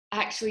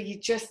actually you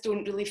just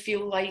don't really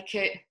feel like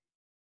it,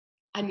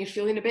 and you're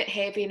feeling a bit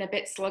heavy and a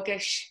bit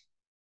sluggish.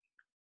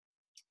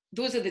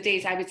 Those are the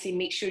days I would say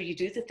make sure you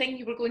do the thing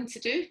you were going to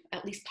do,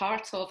 at least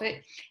part of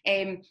it.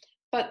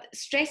 But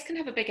stress can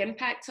have a big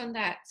impact on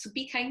that. So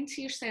be kind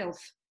to yourself.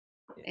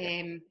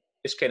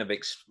 Just kind of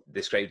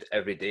described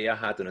every day I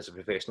had when I was a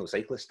professional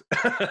cyclist.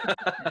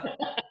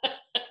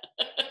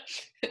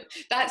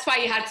 That's why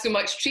you had so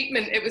much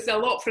treatment. It was a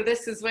lot for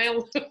this as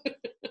well.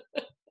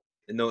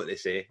 Know what they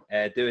say.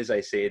 Do as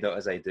I say, not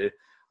as I do.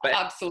 But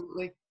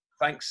absolutely.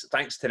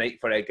 Thanks tonight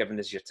for giving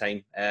us your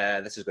time.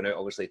 This is going out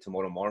obviously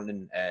tomorrow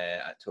morning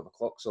at 12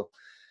 o'clock. So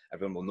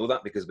everyone will know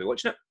that because we'll be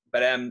watching it.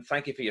 But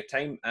thank you for your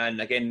time.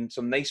 And again,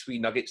 some nice wee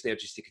nuggets there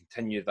just to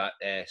continue that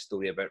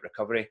story about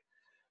recovery.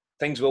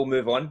 Things will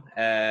move on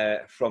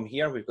from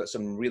here. We've got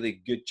some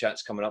really good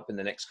chats coming up in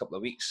the next couple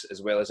of weeks,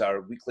 as well as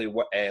our weekly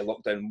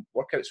lockdown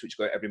workouts, which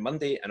go out every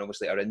Monday, and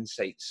obviously our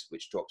insights,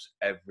 which drops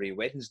every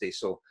Wednesday.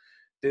 So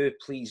do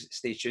please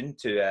stay tuned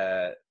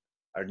to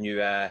our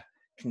new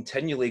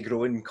continually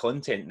growing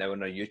content now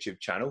on our YouTube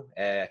channel.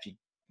 If you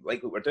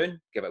like what we're doing,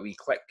 give it a wee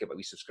click, give it a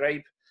wee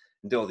subscribe,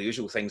 and do all the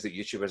usual things that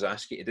YouTubers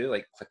ask you to do,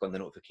 like click on the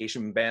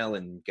notification bell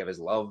and give us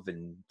love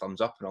and thumbs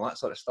up and all that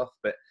sort of stuff.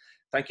 But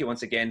thank you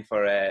once again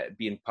for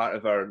being part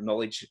of our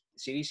knowledge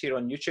series here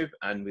on YouTube,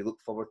 and we look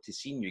forward to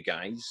seeing you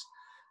guys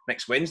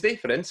next Wednesday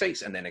for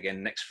Insights, and then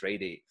again next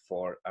Friday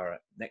for our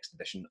next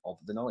edition of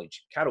The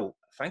Knowledge. Carole,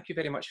 thank you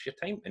very much for your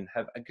time, and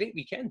have a great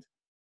weekend.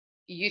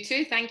 You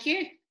too, thank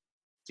you.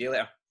 See you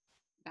later.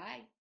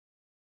 Bye.